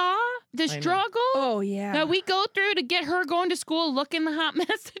saw the know. struggle Oh yeah. that we go through to get her going to school looking the hot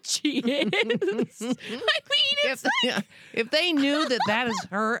mess that she is. I mean, it's If they knew that is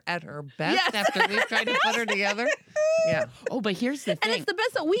her at her best Yes. after we've tried to put her together, yeah. oh, but here's the and thing. it's the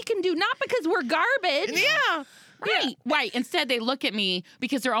best that we can do, not because we're garbage. Yeah. Right. Instead, they look at me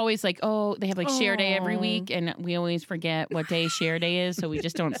because they're always like, oh, they have like share day every Oh. week, and we always forget what day share day is, so we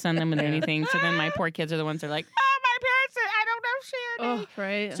just don't send them with anything. So then my poor kids are the ones that are like, oh, my parents, I don't know share day. Oh,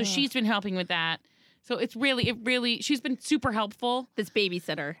 right. So she's been helping with that. So it really, she's been super helpful. this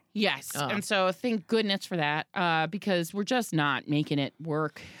babysitter. Yes. Oh. And so thank goodness for that, because we're just not making it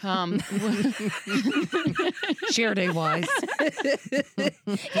work. Share day wise. Yeah.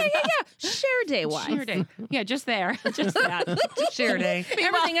 Share day wise. Share day. Yeah, just there. Just that. Share day.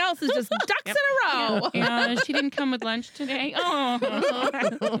 Everything else is just ducks in a row. Yeah, she didn't come with lunch today. Oh,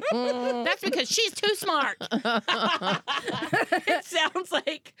 that's because she's too smart. It sounds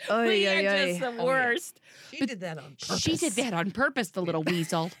like Oy, we oy, are oy. just the Oh, yeah. worst. She did that on purpose. She did that on purpose. The little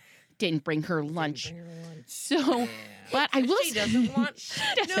weasel didn't bring her lunch. So, but I will. She doesn't want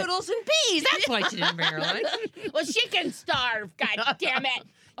doesn't. noodles and peas. That's why she didn't bring her lunch. Well, she can starve. God damn it.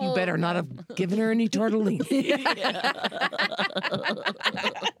 You better not have given her any tortellini.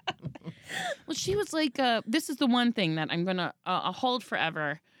 Well, she was like, this is the one thing that I'm going to hold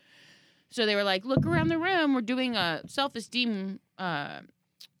forever. So they were like, look around the room. We're doing a self-esteem, like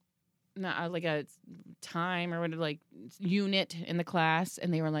a time or whatever, like unit in the class.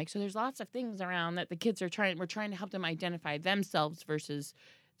 And they were like, so there's lots of things around that the kids are we're trying to help them identify themselves versus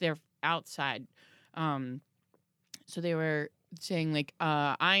their outside. So they were saying like,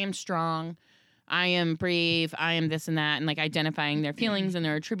 I am strong. I am brave, I am this and that, and like identifying their feelings and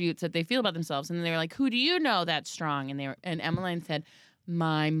their attributes that they feel about themselves. And then they were like, who do you know that's strong? And Emmeline said,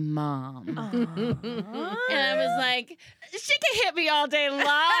 my mom. And I was like, she can hit me all day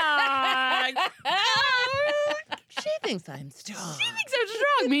long. She thinks I'm strong. She thinks I'm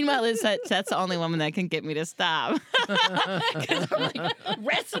strong. Meanwhile, that's the only woman that can get me to stop. Because I'm like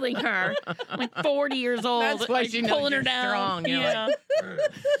wrestling her. I'm like 40 years old. That's why like, she knows pulling her you're down. strong. You're Yeah.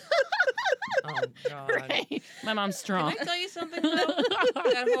 Oh, God. Right. My mom's strong. Can I tell you something, though?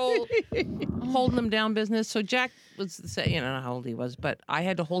 That whole holding him down business. So Jack was, I don't know how old he was, but I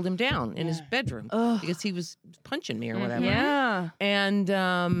had to hold him down in his bedroom because he was punching me or whatever. Yeah.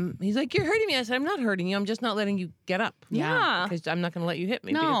 And he's like, you're hurting me. I said, I'm not hurting you. I'm just not letting you get up. Yeah. Because I'm not going to let you hit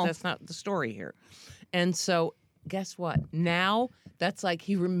me No. because that's not the story here. And so guess what? Now that's like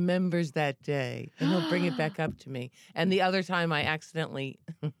he remembers that day and he'll bring it back up to me. And the other time I accidentally,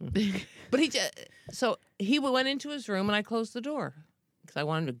 but so he went into his room and I closed the door because I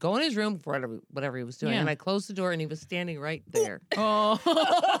wanted him to go in his room for whatever he was doing. Yeah. And I closed the door and he was standing right there. Oh.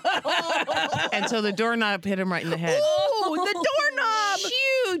 And so the doorknob hit him right in the head. Oh, the doorknob.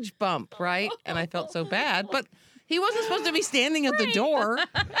 Huge bump, right? And I felt so bad, but he wasn't supposed to be standing at the door.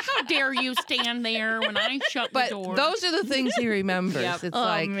 How dare you stand there when I shut But the door? those are the things he remembers. Yep. It's Oh,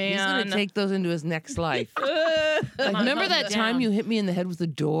 like he's man. going to take those into his next life. Like, remember that time down. you hit me in the head with a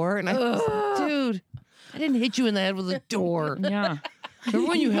door? And I was like, dude, I didn't hit you in the head with a door. Yeah. Remember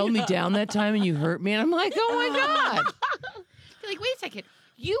when you held me down that time and you hurt me? And I'm like, oh my God. Like, wait a second.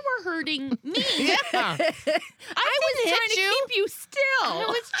 You were hurting me. Yeah. I was trying to keep you still. I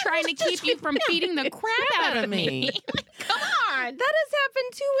was trying to keep you from beating the crap out of me. Come on. That has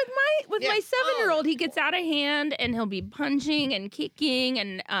happened too with Yeah. my 7-year-old. He gets out of hand and he'll be punching and kicking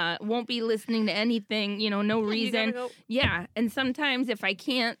and won't be listening to anything. No reason. Yeah, and sometimes if I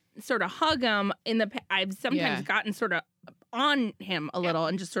can't sort of hug him I've sometimes gotten sort of on him a little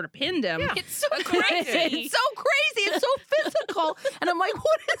and just sort of pinned him. Yeah. It's so It's so crazy. It's so physical. And I'm like,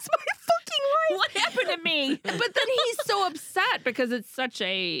 what is my fucking life? What happened to me? But then he's so upset because it's such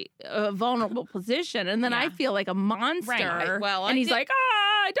a vulnerable position. And then I Yeah. feel like a monster. Right. Well, and I he's did- like,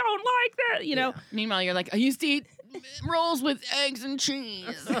 I don't like that. Yeah. Meanwhile, you're like, I used to eat rolls with eggs and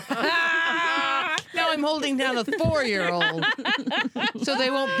cheese. Now I'm holding down a 4-year-old so they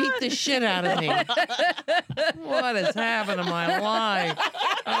won't beat the shit out of me. What has happened to my life?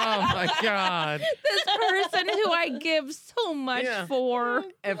 Oh my God. This person who I give so much Yeah. for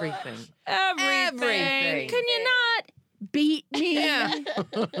Everything. everything. Can you not beat me? Yeah.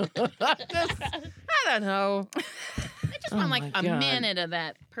 I don't know. I just want like my a God. minute of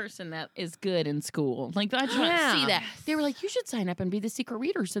that person that is good in school. Like, I just want to Yeah. see that. They were like, you should sign up and be the secret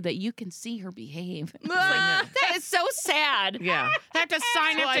reader so that you can see her behave. It's Ah. like, that is so sad. Yeah. I have to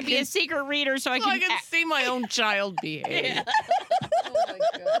sign So up I to be a can- secret reader so I So can. I can see my own child behave. Yeah. Oh my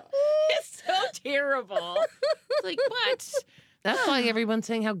God. It's so terrible. It's like, what? That's why everyone's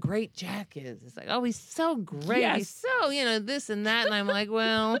saying how great Jack is. It's like, oh, he's so great. Yes. He's so, this and that. And I'm like,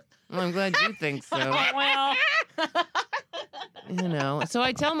 well, I'm glad you think so. Well, So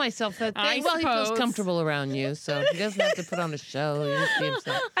I tell myself that, I he feels suppose. comfortable around you, so he doesn't have to put on a show. He just be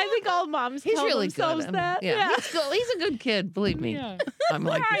himself. I think all moms He's tell really good. themselves that. Yeah. He's a good kid, believe me. yeah. I'm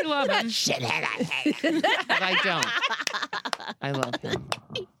like, I love him. shithead, I hate him. But I don't. I love him.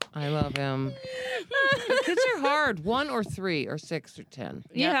 I love him. Kids are hard. 1 or 3 or 6 or 10.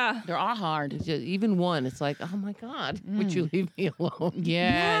 Yeah. They're all hard. It's just- even 1, it's like, oh my God, would you leave me alone?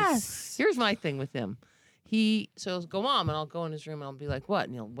 Yes. Here's my thing with him. So he'll go, Mom, and I'll go in his room and I'll be like, what?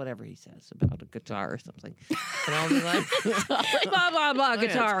 And whatever he says about a guitar or something. And I'll be like, Blah, blah, blah,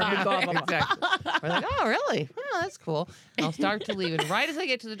 guitar. yeah, blah, blah, blah. exactly. We're like, oh, really? Oh, that's cool. And I'll start to leave. And right as I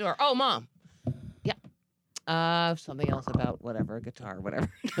get to the door, oh, Mom. Yeah. Something else about whatever, a guitar, whatever.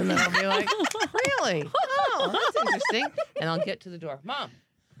 And then I'll be like, really? Oh, that's interesting. And I'll get to the door, Mom.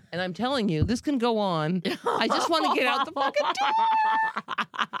 And I'm telling you, this can go on. I just want to get out the fucking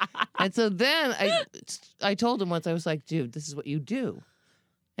door. And so then I told him once, I was like, dude, this is what you do.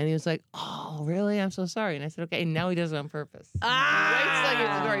 And he was like, oh, really? I'm so sorry. And I said, okay. And now he does it on purpose. Right as I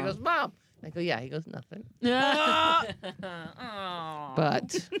get to the door, he goes, Mom. I go, yeah. He goes, nothing. Aw.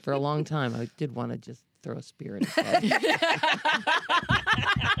 But for a long time, I did want to just throw a spear in his head.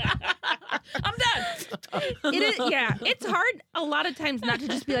 I'm done. It is, yeah, it's hard a lot of times not to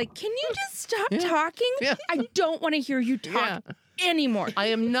just be like, can you just stop talking? Yeah. I don't want to hear you talk anymore.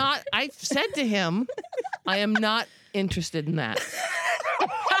 I've said to him, I am not interested in that.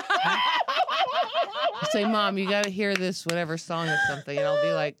 I say, Mom, you got to hear this, whatever song or something. And I'll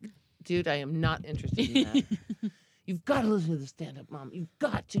be like, dude, I am not interested in that. You've got to listen to the stand-up, Mom. You've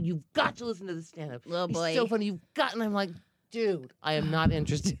got to listen to the stand-up. Oh, boy. It's so funny. And I'm like, dude, I am not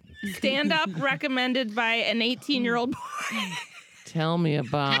interested. Stand up recommended by an 18-year-old boy. Tell me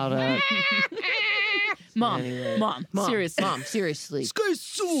about it. Mom, Anyway. Mom, seriously. Mom, seriously. This guy's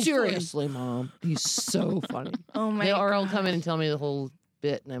so Seriously, Mom. He's so funny. Oh my Or god. he'll come in and tell me the whole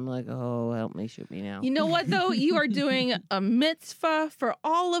bit, and I'm like, oh, help me, shoot me now. You know what though? You are doing a mitzvah for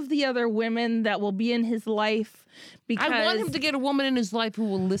all of the other women that will be in his life because I want him to get a woman in his life who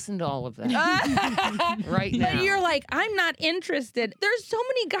will listen to all of that right now. But you're like, I'm not interested. There's so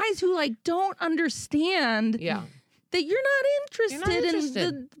many guys who like don't understand yeah. that you're not interested in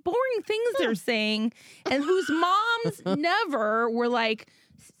the boring things they're saying, and whose moms never were like,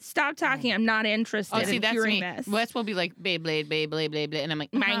 stop talking. I'm not interested Oh, see, in that's hearing me. this. Wes will be like, Beyblade, Beyblade, Beyblade. And I'm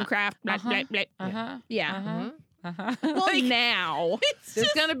like, Minecraft, blah, blah, blah. Uh-huh. Yeah. Uh-huh. Uh-huh. Well, Like, Mm-hmm. now.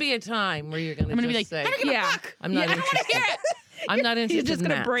 There's going to be a time where you're going to I'm going to just be like, say, I don't give Yeah. a fuck. I'm not I don't want to interested. hear it. I'm not interested just in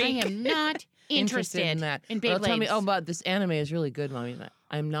gonna that. break. I am not interested in that. in Well, Beyblades. tell me, oh, but this anime is really good, Mommy.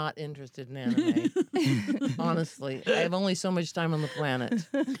 I'm not interested in anime. Honestly, I have only so much time on the planet.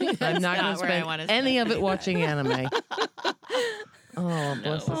 I'm not going not to where I spend wanna any of it watching anime. Oh,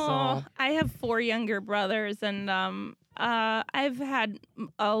 bless us all. I have 4 younger brothers, and I've had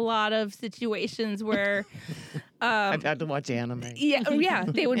a lot of situations where, I've had to watch anime. yeah,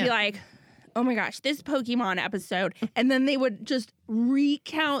 they would be like, "Oh my gosh, this Pokemon episode," and then they would just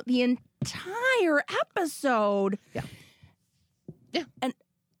recount the entire episode. Yeah. Yeah.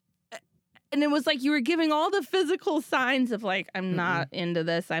 And it was like you were giving all the physical signs of like, I'm not into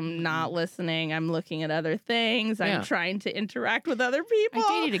this. I'm not listening. I'm looking at other things. Yeah. I'm trying to interact with other people.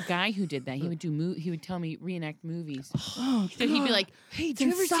 I dated a guy who did that. He would he would tell me reenact movies. Oh, So he'd be like, "Hey, did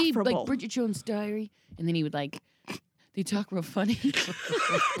you ever see insufferable. like Bridget Jones' Diary?" And then he would like, they talk real funny.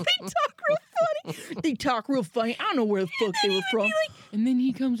 They talk real funny. I don't know where the fuck they were from. And then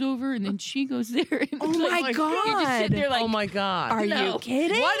he comes over, and then she goes there. And Oh it's my like, God. You just sit there like, Oh my God. Are No. you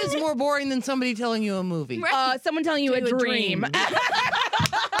kidding? What is more boring than somebody telling you a movie? Someone telling you a Tell you a dream. dream.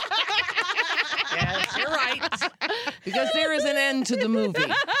 Yes, you're right. Because there is an end to the movie.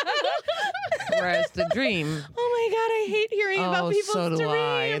 Whereas the dream, Oh my God, I hate hearing about oh, people's so do dreams.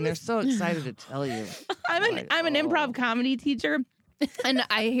 I. And they're so excited to tell you. I'm an Like, improv comedy teacher. And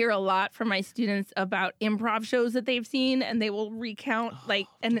I hear a lot from my students about improv shows that they've seen, and they will recount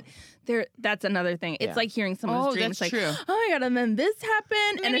and that's another thing. It's Yeah. like hearing someone's Oh, dream. that's It's like, true. oh my God, and then this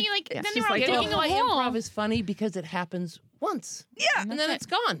happened, And and then it- you like, it's then just you're like, like You know digging a why hole. improv is funny? Because it happens once. yeah, And then it's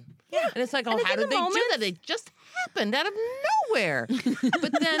gone. Yeah. And it's like, oh, And how in did the they do moment- that? It just happened out of nowhere.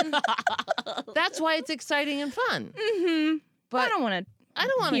 But then that's why it's exciting and fun. mm-hmm. But I don't want I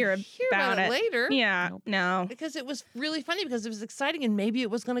don't want to hear hear about about it it. later. to. Yeah, no. Because it was really funny because it was exciting and maybe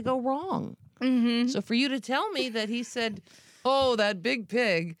it was going to go wrong. Mm-hmm. So for you to tell me that he said, oh, that big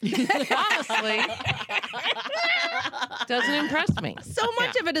pig, honestly, doesn't impress me. So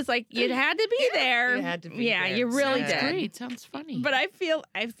much of it is like you had to be there. you had to be yeah, there. you really Sounds did. Great. Sounds funny. But I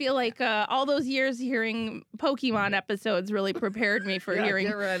feel like all those years hearing Pokemon episodes really prepared me for hearing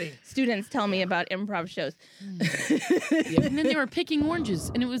Get ready. students tell me about improv shows. And then they were picking oranges,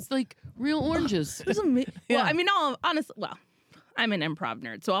 and it was like real oranges. It was amazing. Yeah. Well, I mean, honestly, I'm an improv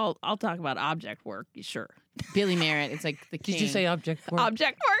nerd, so I'll talk about object work. Sure, Billy Merritt. It's like the king. Did you say object work?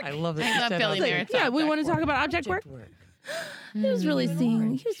 object work. I love that. I you love said Billy object Merritt's work. Yeah, we want to talk about object work. Object work. He was really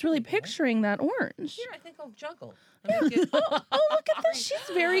seeing. He was really picturing that orange. Here, I think I'll juggle. Let me get- Oh, look at this!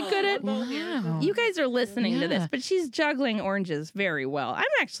 She's very good at. Wow. You guys are listening to this, Yeah. but she's juggling oranges very well. I'm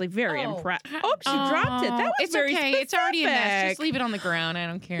actually very Oh. impressed. Oh, she dropped it. That was it's very okay. It's already a mess. specific. Just leave it on the ground. I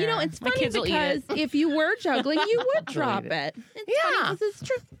don't care. You know, it's My funny kids will eat because it. if you were juggling, you would drop eat it. It's Yeah. funny 'cause it's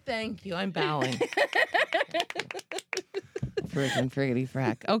true. Thank you. I'm bowing. Friggin' friggity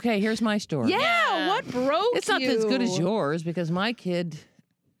frack. Okay, here's my story. Yeah, what broke It's not you? as good as yours because my kid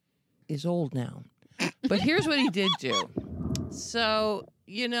is old now. But here's what he did do. So,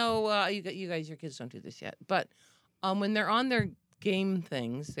 you know, you guys, your kids don't do this yet. But when they're on their game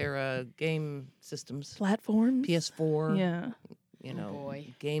things, their game systems, Platforms. PS4, Yeah. you know,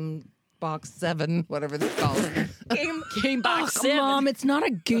 boy. Game Box 7, whatever they're called. Game Box Ugh, 7. Mom, it's not a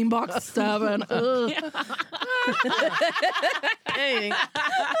Game Box 7. Ugh. Anything.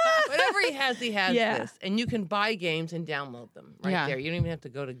 Whatever he has Yeah. this. And you can buy games and download them right Yeah. there. You don't even have to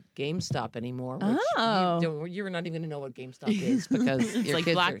go to GameStop anymore. Which Oh. you're not even going to know what GameStop is because your like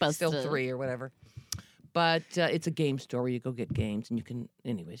kids are still Blockbuster. 3 or whatever. But it's a game store where you go get games and you can,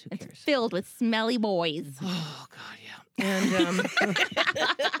 anyways, who cares? Filled with smelly boys. Oh, God, yeah. And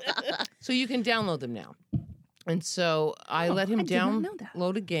so you can download them now. And so I let him I did not know that.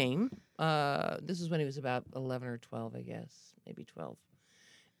 download a game. This is when he was about 11 or 12, I guess, maybe 12.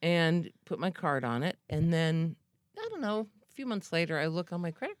 And put my card on it. And then, I don't know, a few months later, I look on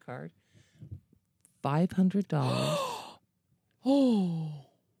my credit card. $500 Oh.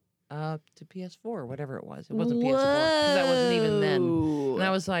 to PS4 or whatever it was. It wasn't PS4 because that wasn't even then. Whoa. And I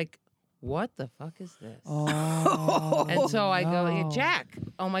was like, what the fuck is this? Oh. And so I go, hey, no. Jack,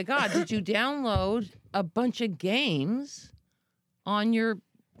 oh my God, did you download a bunch of games on your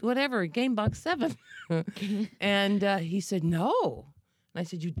whatever, Game Box 7? And he said, no. And I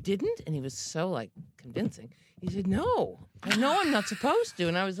said, you didn't? And he was so like convincing. He said, no, I know I'm not supposed to.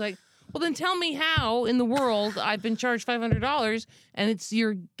 And I was like, well, then tell me how in the world I've been charged $500 and it's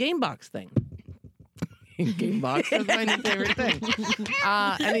your Game Box thing. Game Box, that's my new favorite thing.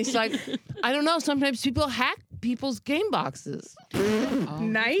 And he's like, I don't know. Sometimes people hack people's game boxes.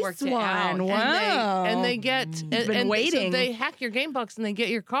 Nice worked it one. out. Wow. And they get been waiting. So they hack your game box and they get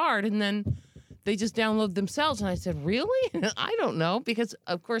your card and then they just download themselves. And I said, really? I don't know because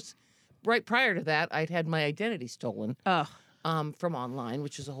of course, right prior to that, I'd had my identity stolen Oh, from online,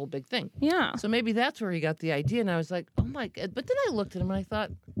 which is a whole big thing. yeah. So maybe that's where he got the idea. And I was like, oh my God. But then I looked at him and I thought,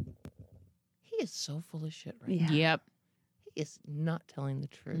 he is so full of shit right Yeah. now. Yep. He is not telling the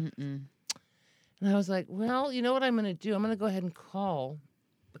truth. Mm-mm. And I was like, well, you know what I'm going to do? I'm going to go ahead and call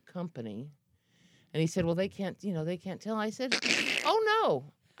the company. And he said, well, they can't tell. I said, oh, no,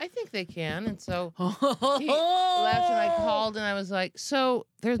 I think they can. And so he laughed and I called and I was like, so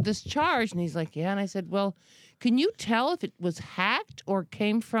there's this charge. And he's like, yeah. And I said, well, can you tell if it was hacked or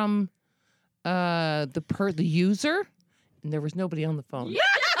came from the user? And there was nobody on the phone. You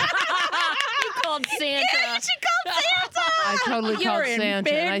called Santa. I totally You're called in Santa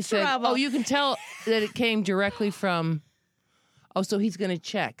big and I said, trouble. oh, you can tell that it came directly from, oh, so he's going to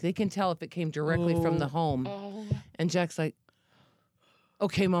check. They can tell if it came directly from the home. Oh. And Jack's like,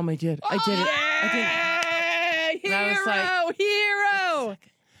 okay, Mom, I did. I did it. I did it. Hero, And I was like- hero.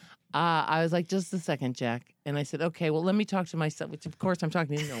 I was like, just a second, Jack. And I said, okay, well, let me talk to myself, which of course I'm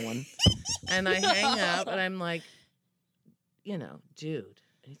talking to no one. And I hang up and I'm like, you know, dude.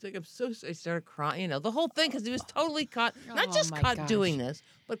 And he's like, I'm so sorry. I started crying, you know, the whole thing, because he was totally caught, not Oh just my caught gosh. doing this,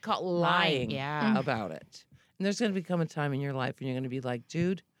 but caught lying Yeah. about it. And there's going to become a time in your life when you're going to be like,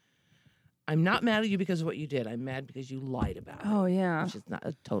 dude, I'm not mad at you because of what you did. I'm mad because you lied about it. Oh, yeah. Which is not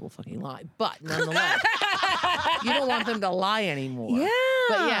a total fucking lie. But nonetheless, you don't want them to lie anymore. Yeah.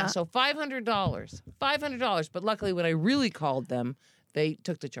 But yeah, so $500. $500. But luckily, when I really called them, they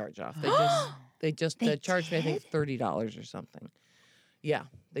took the charge off. They just They charged me, I think, $30 or something. Yeah,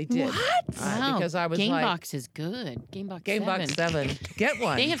 they did. What? Wow. Because I was Game like, Box is good. Game Box Game 7. Box 7. Get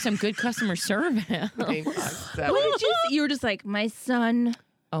one. They have some good customer service. Game Box 7. What did you say? You were just like, my son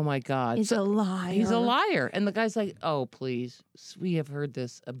Oh my God. is a liar. He's a liar. And the guy's like, oh, please. We have heard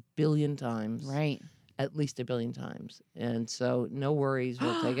this a billion times. Right. at least 1 billion times. And so no worries,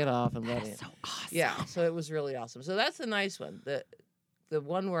 we'll take it off and let it. So awesome. Yeah, so it was really awesome. So that's the nice one. The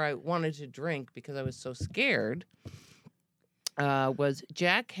one where I wanted to drink because I was so scared was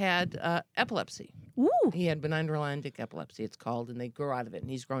Jack had epilepsy. Ooh. He had benign neuralgic epilepsy, it's called, and they grow out of it,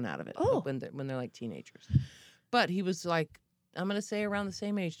 and he's grown out of it when they're like teenagers. But he was like, I'm going to say around the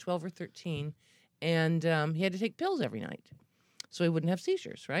same age, 12 or 13, and he had to take pills every night so he wouldn't have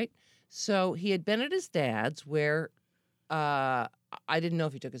seizures, right? So he had been at his dad's where I didn't know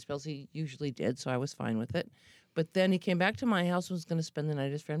if he took his pills. He usually did, so I was fine with it. But then he came back to my house and was going to spend the night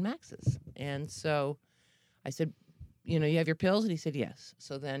at his friend Max's. And so I said, you have your pills? And he said, yes.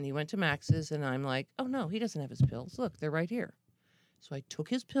 So then he went to Max's, and I'm like, oh, no, he doesn't have his pills. Look, they're right here. So I took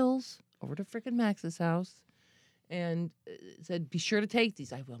his pills over to frickin' Max's house and said, be sure to take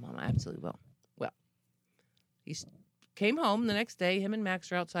these. I will, Mom. I absolutely will. Well, he came home the next day. Him and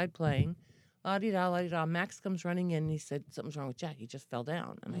Max are outside playing. La-di-da, la-di-da. Max comes running in, and he said, something's wrong with Jack. He just fell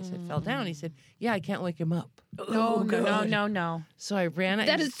down. And I said, fell down? He said, yeah, I can't wake him up. No. So I ran out.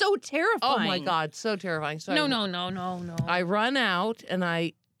 That is so terrifying. Oh, my God, so terrifying. So No. I run out, and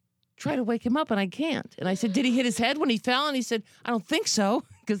I try to wake him up, and I can't. And I said, did he hit his head when he fell? And he said, I don't think so,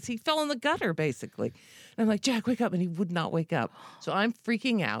 because he fell in the gutter, basically. And I'm like, Jack, wake up. And he would not wake up. So I'm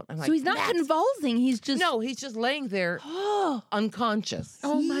freaking out. I'm like, So he's not Max. convulsing. He's just... No, he's just laying there unconscious.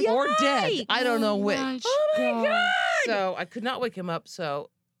 Oh, my Or dead. Yikes. I don't know which. Oh, my God. So I could not wake him up. So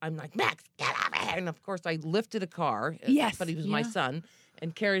I'm like, Max, get out of here. And of course, I lifted a car. Yes. But he was my son.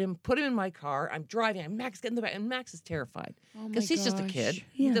 And carried him, put him in my car. I'm driving. I'm Max, get in the back. And Max is terrified. Because he's just a kid. Yeah.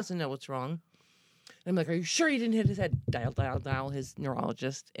 He doesn't know what's wrong. And I'm like, are you sure he didn't hit his head? Dial, his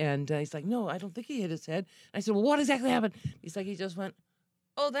neurologist. And he's like, no, I don't think he hit his head. I said, well, what exactly happened? He's like, he just went,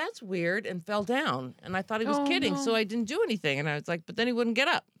 oh, that's weird, and fell down. And I thought he was kidding, so I didn't do anything. And I was like, but then he wouldn't get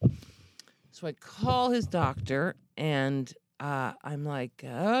up. So I call his doctor, and I'm like,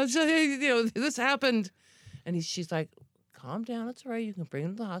 this happened. And she's like, calm down, it's all right. You can bring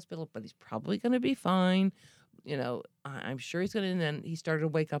him to the hospital, but he's probably going to be fine. I'm sure he's going to. And then he started to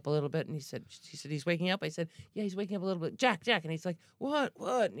wake up a little bit, and she said, he's waking up. I said, yeah, he's waking up a little bit. Jack. And he's like, what?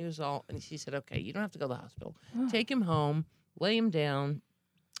 And he was and she said, okay, you don't have to go to the hospital. Take him home, lay him down.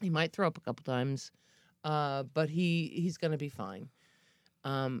 He might throw up a couple times, but he's going to be fine.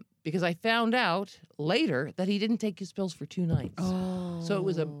 Because I found out later that he didn't take his pills for 2 nights. Oh. So it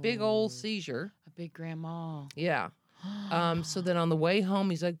was a big old seizure. A big grandma. Yeah. So then on the way home,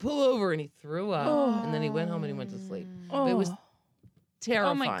 he's like, pull over, and he threw up. And then he went home and he went to sleep. But it was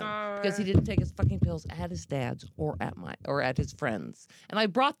terrifying because he didn't take his fucking pills at his dad's or at his friend's. And I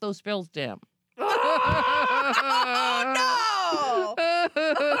brought those pills to him.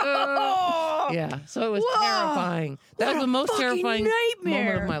 Yeah, so it was terrifying. That was the most terrifying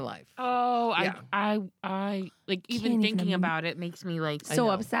moment of my life. Oh, Yeah. I like even Can't thinking even- about it makes me like So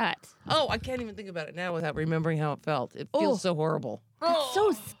know. upset. Oh, I can't even think about it now without remembering how it felt. It feels so horrible. That's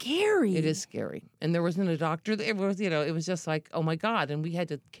so scary. It is scary. And there wasn't a doctor. It was, it was just like, oh my God. And we had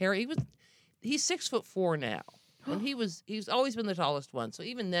to carry. He's 6'4" now. And he's always been the tallest one. So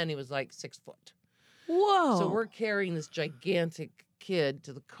even then he was like 6 foot. Whoa. So we're carrying this gigantic kid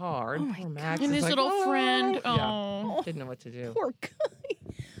to the car. And poor Max and is his like, little friend. Yeah. Oh. Didn't know what to do. Poor guy.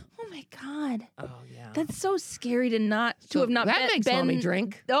 Oh my God. Oh yeah. That's so scary to So have not that been, makes mommy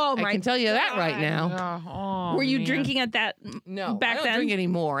drink. Oh my I can tell you that right now. Oh, Were you man. drinking at that No, back I don't then? drink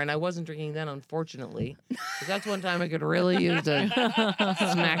anymore, and I wasn't drinking then, unfortunately. 'Cause that's one time I could really use a smacker. A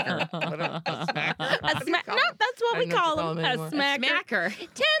smacker. A smack? No, that's what I we don't know call what to call them. them A anymore. smacker.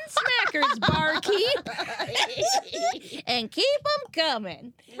 Smacker. 10 smackers, barkeep. And keep them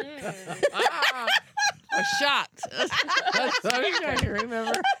coming. Ah, a shot. That's so I can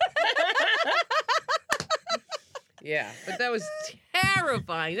remember. Yeah, but that was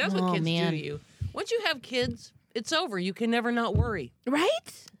terrifying. That's what Oh, kids do man. to you. Once you have kids, it's over. You can never not worry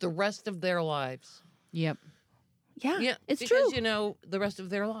Right? the rest of their lives. Yep. Yeah, Yeah, it's because true. the rest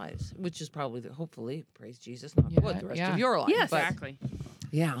of their lives, which is probably hopefully, praise Jesus, not Yeah, the rest yeah. of your life. Yes. but Exactly.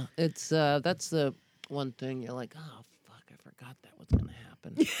 yeah, it's that's the one thing you're like, oh fuck, I forgot that was gonna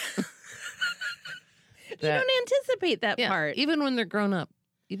happen. You don't anticipate that part. even when they're grown up,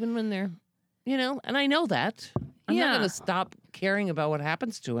 even when they're, and I know that. I'm not Yeah. gonna stop caring about what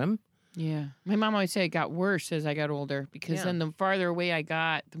happens to him. Yeah. My mom always said it got worse as I got older because Yeah. then the farther away I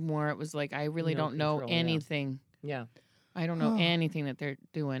got, the more it was like I really No don't know control, yeah. anything. Yeah. I don't know anything that they're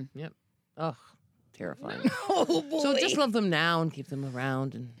doing. Ugh, terrifying. Oh boy. So just love them now and keep them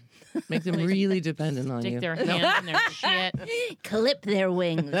around and make them really dependent on Stick you. their hands in their shit. clip their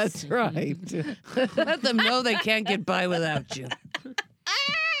wings. That's right. Let them know they can't get by without you.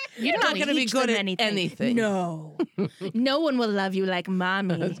 You're not going to be teach good them at anything. No. No one will love you like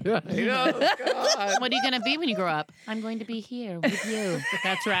mommy. Right. Oh, God. What are you going to be when you grow up? I'm going to be here with you.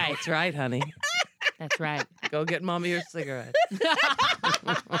 That's right. That's right, honey. That's right. Go get mommy your cigarette.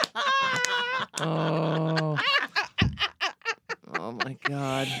 Oh. Oh, my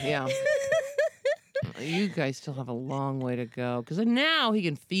God. Yeah. You guys still have a long way to go. Because now he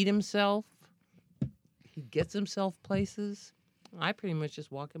can feed himself. He gets himself places. I pretty much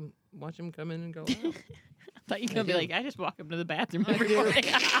just watch him come in and go out. I thought you were going to be like, I just walk up to the bathroom I every do. morning.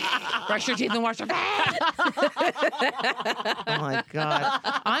 Brush your teeth and wash your face. Oh, my God.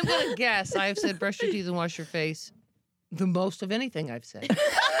 I'm going to guess I have said brush your teeth and wash your face the most of anything I've said. Do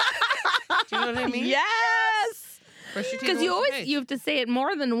you know what I mean? Yes. Brush your teeth Because and you wash your always face. you have to say it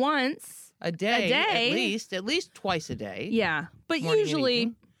more than once. A day. day. At least twice a day. Yeah. But Morning and usually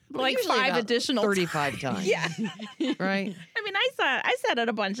evening. But like usually 5 about additional 35 times. Yeah. Right? I mean, I said it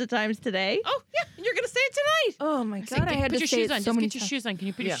a bunch of times today. Oh, yeah. And you're going to say it tonight. Oh my god, I had put to your say shoes it on. so Just many get your times. shoes on. Can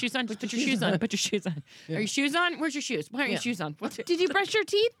you put your Yeah. shoes on? Just Put put your your shoes shoes on. on. Put your shoes on. Yeah. Are your shoes on? Where's your shoes? Why are Yeah. your shoes on? What's Did you brush your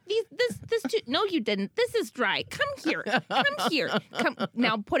teeth? No, you didn't. This is dry. Come here. Come here. Come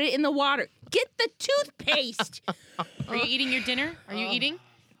now. Put it in the water. Get the toothpaste. Are you eating your dinner? Are you eating?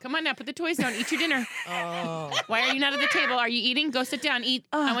 Come on now, put the toys down. Eat your dinner. Oh. Why are you not at the table? Are you eating? Go sit down. Eat.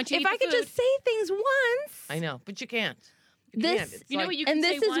 I want you to If eat I the could food. just say things once. I know, but you can't. You This- can't. It's You know like what you can And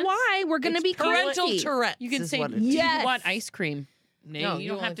say this is once? why we're going to it's be parental crazy. Tourette's. You can is say, what "Do it is. you Yes. want ice cream?" No,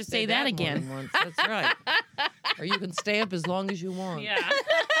 you don't have to say that more again. than once. That's right. Or you can stay up as long as you want. Yeah.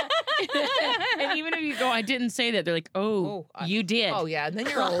 And even if you go, I didn't say that, they're like, oh, you did. Oh, yeah. And then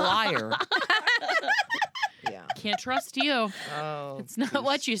you're a liar. Yeah. Can't trust you. Oh. It's not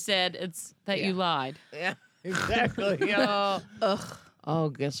what you said, it's that you Yeah. lied. Yeah. Exactly. Oh. Ugh. Oh,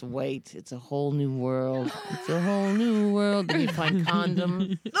 guess wait. It's a whole new world. It's a whole new world. Then you find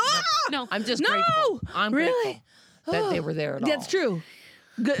condoms. No. I'm just No! grateful. I'm Really? grateful that they were there at all. That's true.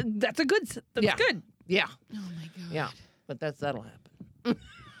 Good. That's a good. That's Yeah. good. Yeah. Oh my God. Yeah. But that'll happen.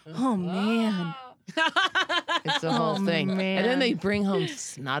 Oh man. It's the whole Oh, thing. And then man. they bring home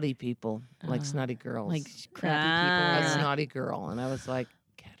snotty people, like snotty girls. Like crappy Ah. a people. snotty girl. And I was like,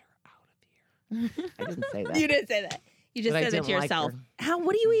 get her out of here. I didn't say that. You didn't say that. You just But I said it didn't to like yourself. her. How?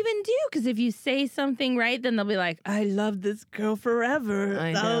 What do you even do? Because if you say something right, then they'll be like, "I love this girl forever."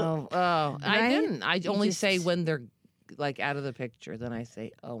 I know. Oh, I Right? didn't. I You only just- say when they're like out of the picture. Then I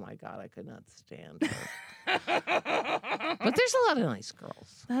say, oh my God, I could not stand her. But there's a lot of nice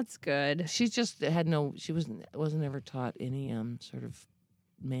girls. That's good. She just had she wasn't ever taught any sort of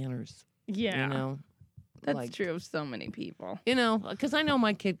manners. Yeah, You know. that's Like, true of so many people. You know, because I know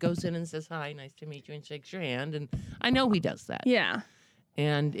my kid goes in and says, hi, nice to meet you, and shakes your hand. And I know he does that Yeah.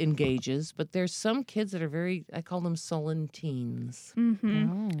 and engages. But there's some kids that are I call them sullen teens. Mm-hmm.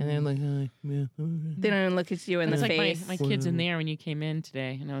 And they're like, hi, yeah, They don't even look at you in It's the like face. my kids in there when you came in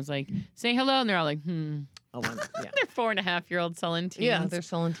today, and I was like, say hello, and they're all like, Oh, yeah. They're 4.5-year-old sullen teens. Yeah, they're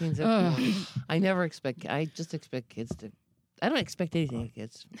sullen teens. Ugh. I just expect kids to. I don't expect anything of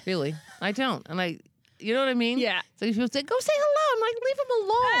kids, really. I don't, and you know what I mean? Yeah. So people say, "Go say hello." I'm like, "Leave them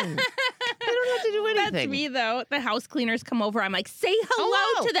alone. They don't have to do anything." That's me though. The house cleaners come over. I'm like, say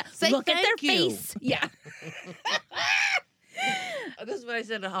hello to them. Say Look at their thank you. face. Yeah. This is what I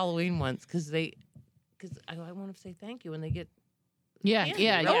said at Halloween once because I want to say thank you, and they get. Yeah, candy,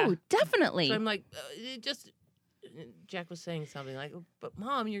 yeah, right? yeah. Oh, definitely. So I'm like, Jack was saying something like, "But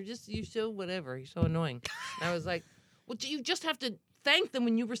Mom, you're so whatever. You're so annoying." And I was like, "Well, you just have to thank them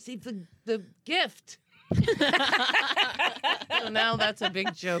when you receive the gift." So now that's a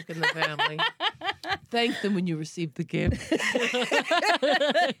big joke in the family. Thank them when you receive the gift.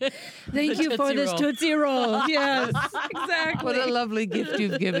 Thank you for Tootsie this Roll. Tootsie Roll. Yes, exactly. What a lovely gift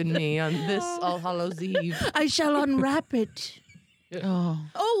you've given me on this All Hallows Eve. I shall unwrap it. Oh.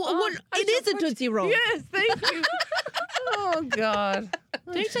 Oh, it is a Tootsie Roll. Yes, thank you. Oh God.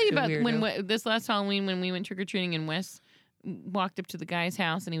 Did I tell you about Weirdo. when this last Halloween when we went trick or treating and Wes walked up to the guy's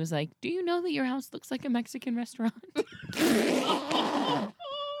house and he was like, "Do you know that your house looks like a Mexican restaurant?" I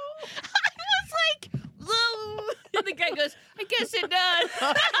was like, "Whoa!" And the guy goes, "I guess it does."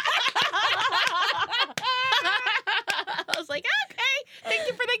 I was like, "Okay, thank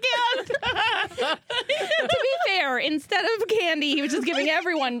you for the gift." To be fair, instead of candy, he was just giving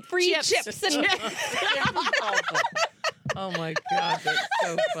everyone free chips and Oh my God, that's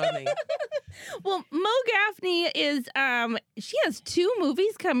so funny. Well, Mo Gaffney is she has 2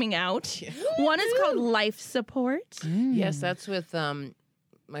 movies coming out. One is called Life Support. Yes, that's with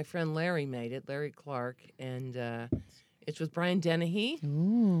my friend Larry made it, Larry Clark, and it's with Brian Dennehy.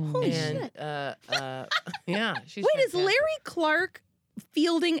 Ooh. Holy and shit. yeah, she's Wait, is fantastic. Larry Clark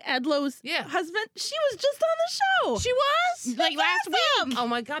Fielding Edlow's Yeah. husband. She was just on the show. She was Like last week. Oh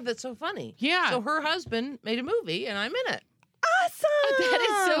my God, that's so funny. Yeah. So her husband made a movie, and I'm in it. Awesome. That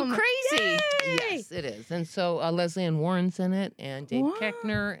is so crazy. Yay. Yes, it is. And so Leslie Ann Warren's in it, and Dave Wow.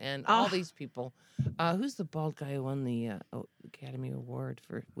 Keckner, and all Oh. these people. Who's the bald guy who won the Academy Award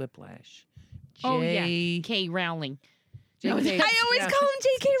for Whiplash? Oh, yeah. J- Kay Rowling. J- No, J- I always yeah. call him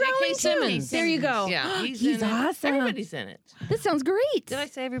J.K. Rowling Simmons. too. There you go. Yeah, he's He's in it. awesome. Everybody's in it. This sounds great. Did I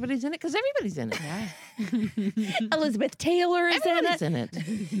say everybody's in it? Because everybody's in it. Yeah. Elizabeth Taylor is in it. Everybody's in it.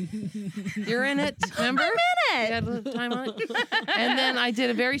 You're in it. Remember? I'm You in it. had a little time on it. And then I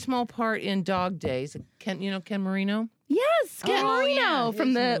did a very small part in Dog Days. Ken Marino? Yes, Ken Oh, Marino yeah, from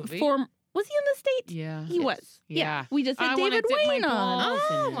his the movie. form. Was he in the States? Yeah. He was. Yeah. We just had I wanna David dip my Wayne on. balls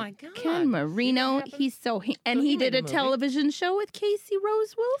in Oh it. my God. Ken Marino. happened? He's and So he he did made a a movie. television show with Casey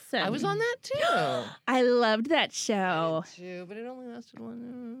Rose Wilson. I was on that too. I loved that show. Too, but it only lasted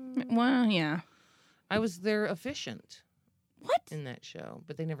one. Well, yeah. I was their officiant What? in that show,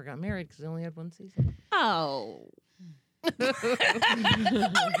 but they never got married because they only had one season. Oh.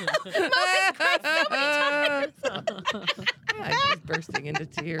 I'm just bursting into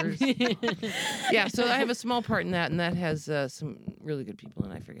tears. Yeah, so I have a small part in that, and that has some really good people,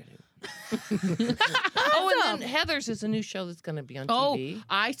 and I forget who. Oh, and then Heathers is a new show that's going to be on Oh, TV.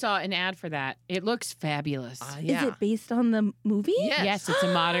 I saw an ad for that. It looks fabulous. Yeah. Is it based on the movie? Yes. Yes, it's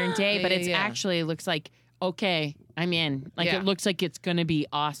a modern day, Yeah, but yeah, it's yeah. actually looks like okay. I'm in. Like Yeah. it looks like it's gonna be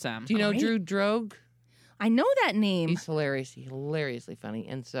awesome. Do you know Great. Drew Drogue? I know that name. He's hilarious. He's hilariously funny,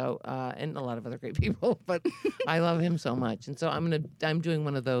 and so and a lot of other great people. But I love him so much, and so I'm doing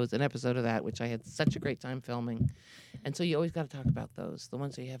one of those, an episode of that, which I had such a great time filming. And so you always got to talk about those, the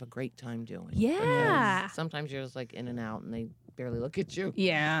ones that you have a great time doing. Yeah. Because sometimes you're just like in and out, and they barely look at you.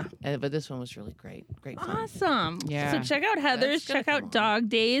 Yeah. But this one was really great. Great fun. Awesome. Yeah. So check out Heathers, That's gonna check come out on. Dog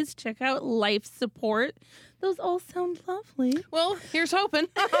Days, check out Life Support. Those all sound lovely. Well, here's hoping.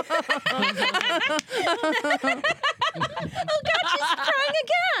 Oh God, she's crying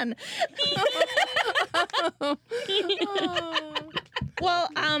again. Well,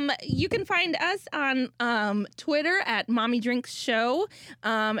 you can find us on Twitter at Mommy Drinks Show,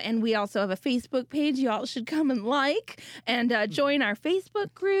 and we also have a Facebook page. You all should come and like and join our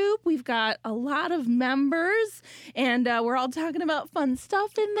Facebook group. We've got a lot of members, and we're all talking about fun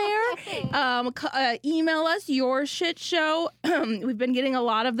stuff in there. Email us your shit show. We've been getting a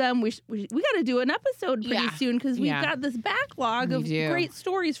lot of them. We got to do an episode pretty Yeah. soon because we've Yeah. got this backlog We of do. great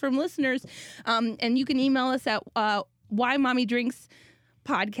stories from listeners. And you can email us at Why Mommy Drinks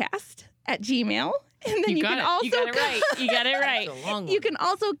Podcast at Gmail. And then you got can it. also You got it right. You got it right. It's a long you one. can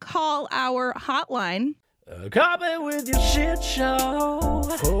also call our hotline. Call me with your shit show.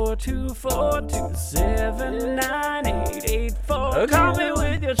 424-279-8842. Call me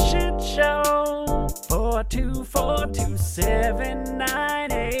with your shit show.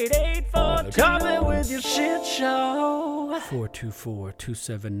 424-279-8842. Call me with your shit show.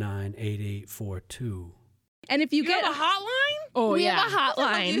 424-279-8842. And if you You get have a hotline? Oh we yeah. have a Who do you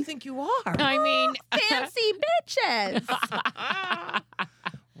hotline. think you are? I mean, Fancy bitches.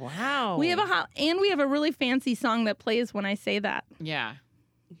 Wow. We have we have a really fancy song that plays when I say that. yeah,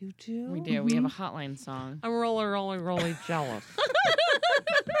 You do? we do. We have a hotline song. I'm really jealous.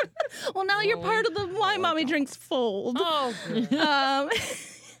 Well, now you're part of the Why Mommy Drinks fold. Oh, good.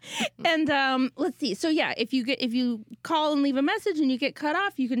 And let's see. So yeah, if you call and leave a message and you get cut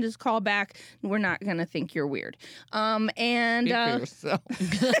off, you can just call back. We're not gonna think you're weird. And Speak for yourself.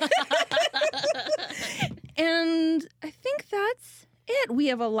 and I think that's it. We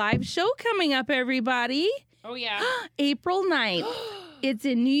have a live show coming up, everybody. Oh yeah. April 9th. It's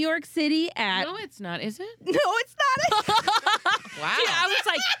in New York City at No, it's not. Is it? No, it's not. Wow. Yeah, I was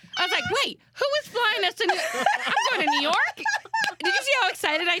like, wait, who is flying us to New York? I'm going to New York? Did you see how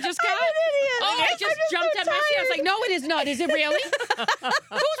excited I just got? I'm an idiot. Oh, I just jumped so at my seat. I was tired. like, no, it is not. Is it really?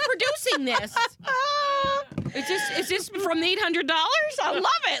 Who's producing this? Is this from the $800? I love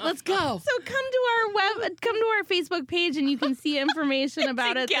it. Let's go. So come to our Facebook page and you can see information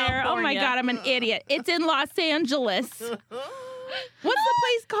about in it there. Oh my California. God, I'm an idiot. It's in Los Angeles. What's the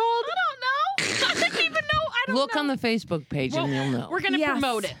place called? I don't know. I don't even know. I don't Look know. on the Facebook page and you'll know. We're going to Yes.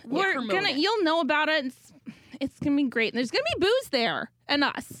 promote it. We're Promote gonna. it. You'll know about it. It's gonna be great. And there's gonna be booze there and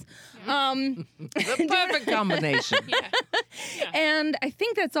us. the perfect combination. And I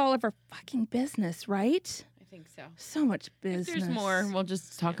think that's all of our fucking business, right? I think so. So much If business. there's more, we'll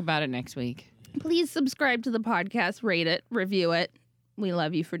just talk about it next week. Please subscribe to the podcast, rate it, review it. We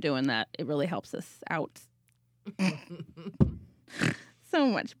love you for doing that. It really helps us out. So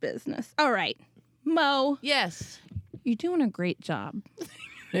much business. All right, Mo. Yes. You're doing a great job.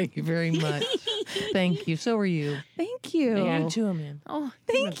 Thank you very much. Thank you. So are you. Thank you. You too, man. Oh,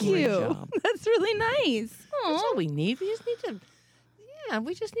 Doing a thank great you. job. That's really nice. That's all we need. We just need to. Yeah,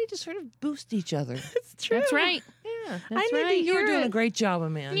 we just need to sort of boost each other. That's true. That's right. Yeah, That's need to right. You're hear doing it. a great job,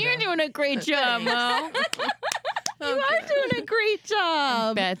 Amanda. You're doing a great job, Mo. You are doing a great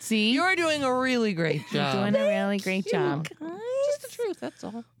job. Betsy. You're doing a really great job. doing a really great job. Just the truth. That's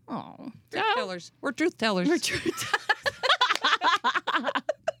all. Oh. Truth tellers. We're truth tellers.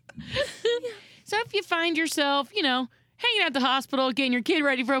 So if you find yourself, hanging out the hospital, getting your kid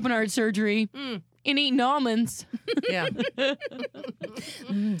ready for open heart surgery, and eating almonds, Yeah.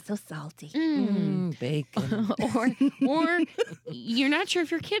 So salty. Bacon. or you're not sure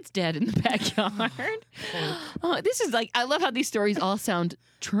if your kid's dead in the backyard. This is like, I love how these stories all sound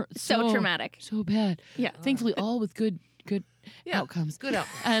So traumatic. so bad. Yeah. Thankfully, all with good Yeah. outcomes. Good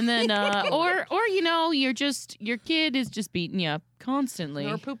outcome. And then, or your kid is just beating you up constantly.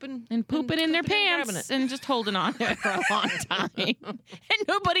 Or pooping. And pooping in their pooping and pants grabbing it. and just holding on to it for a long time. And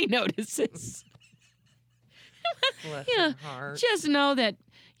nobody notices. Bless Yeah. your heart. Just know that,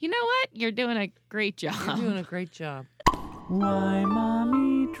 you know what? You're doing a great You're job. doing a great job. Why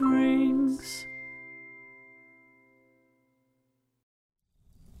mommy drinks.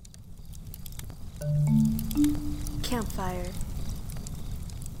 Campfire.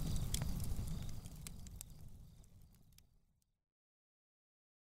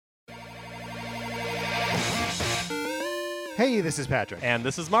 Hey, this is Patrick. And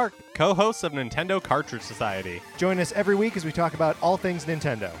this is Mark, co-host of Nintendo Cartridge Society. Join us every week as we talk about all things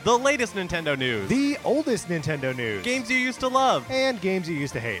Nintendo. The latest Nintendo news. The oldest Nintendo news. Games you used to love. And games you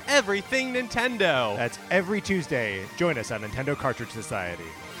used to hate. Everything Nintendo. That's every Tuesday. Join us on Nintendo Cartridge Society.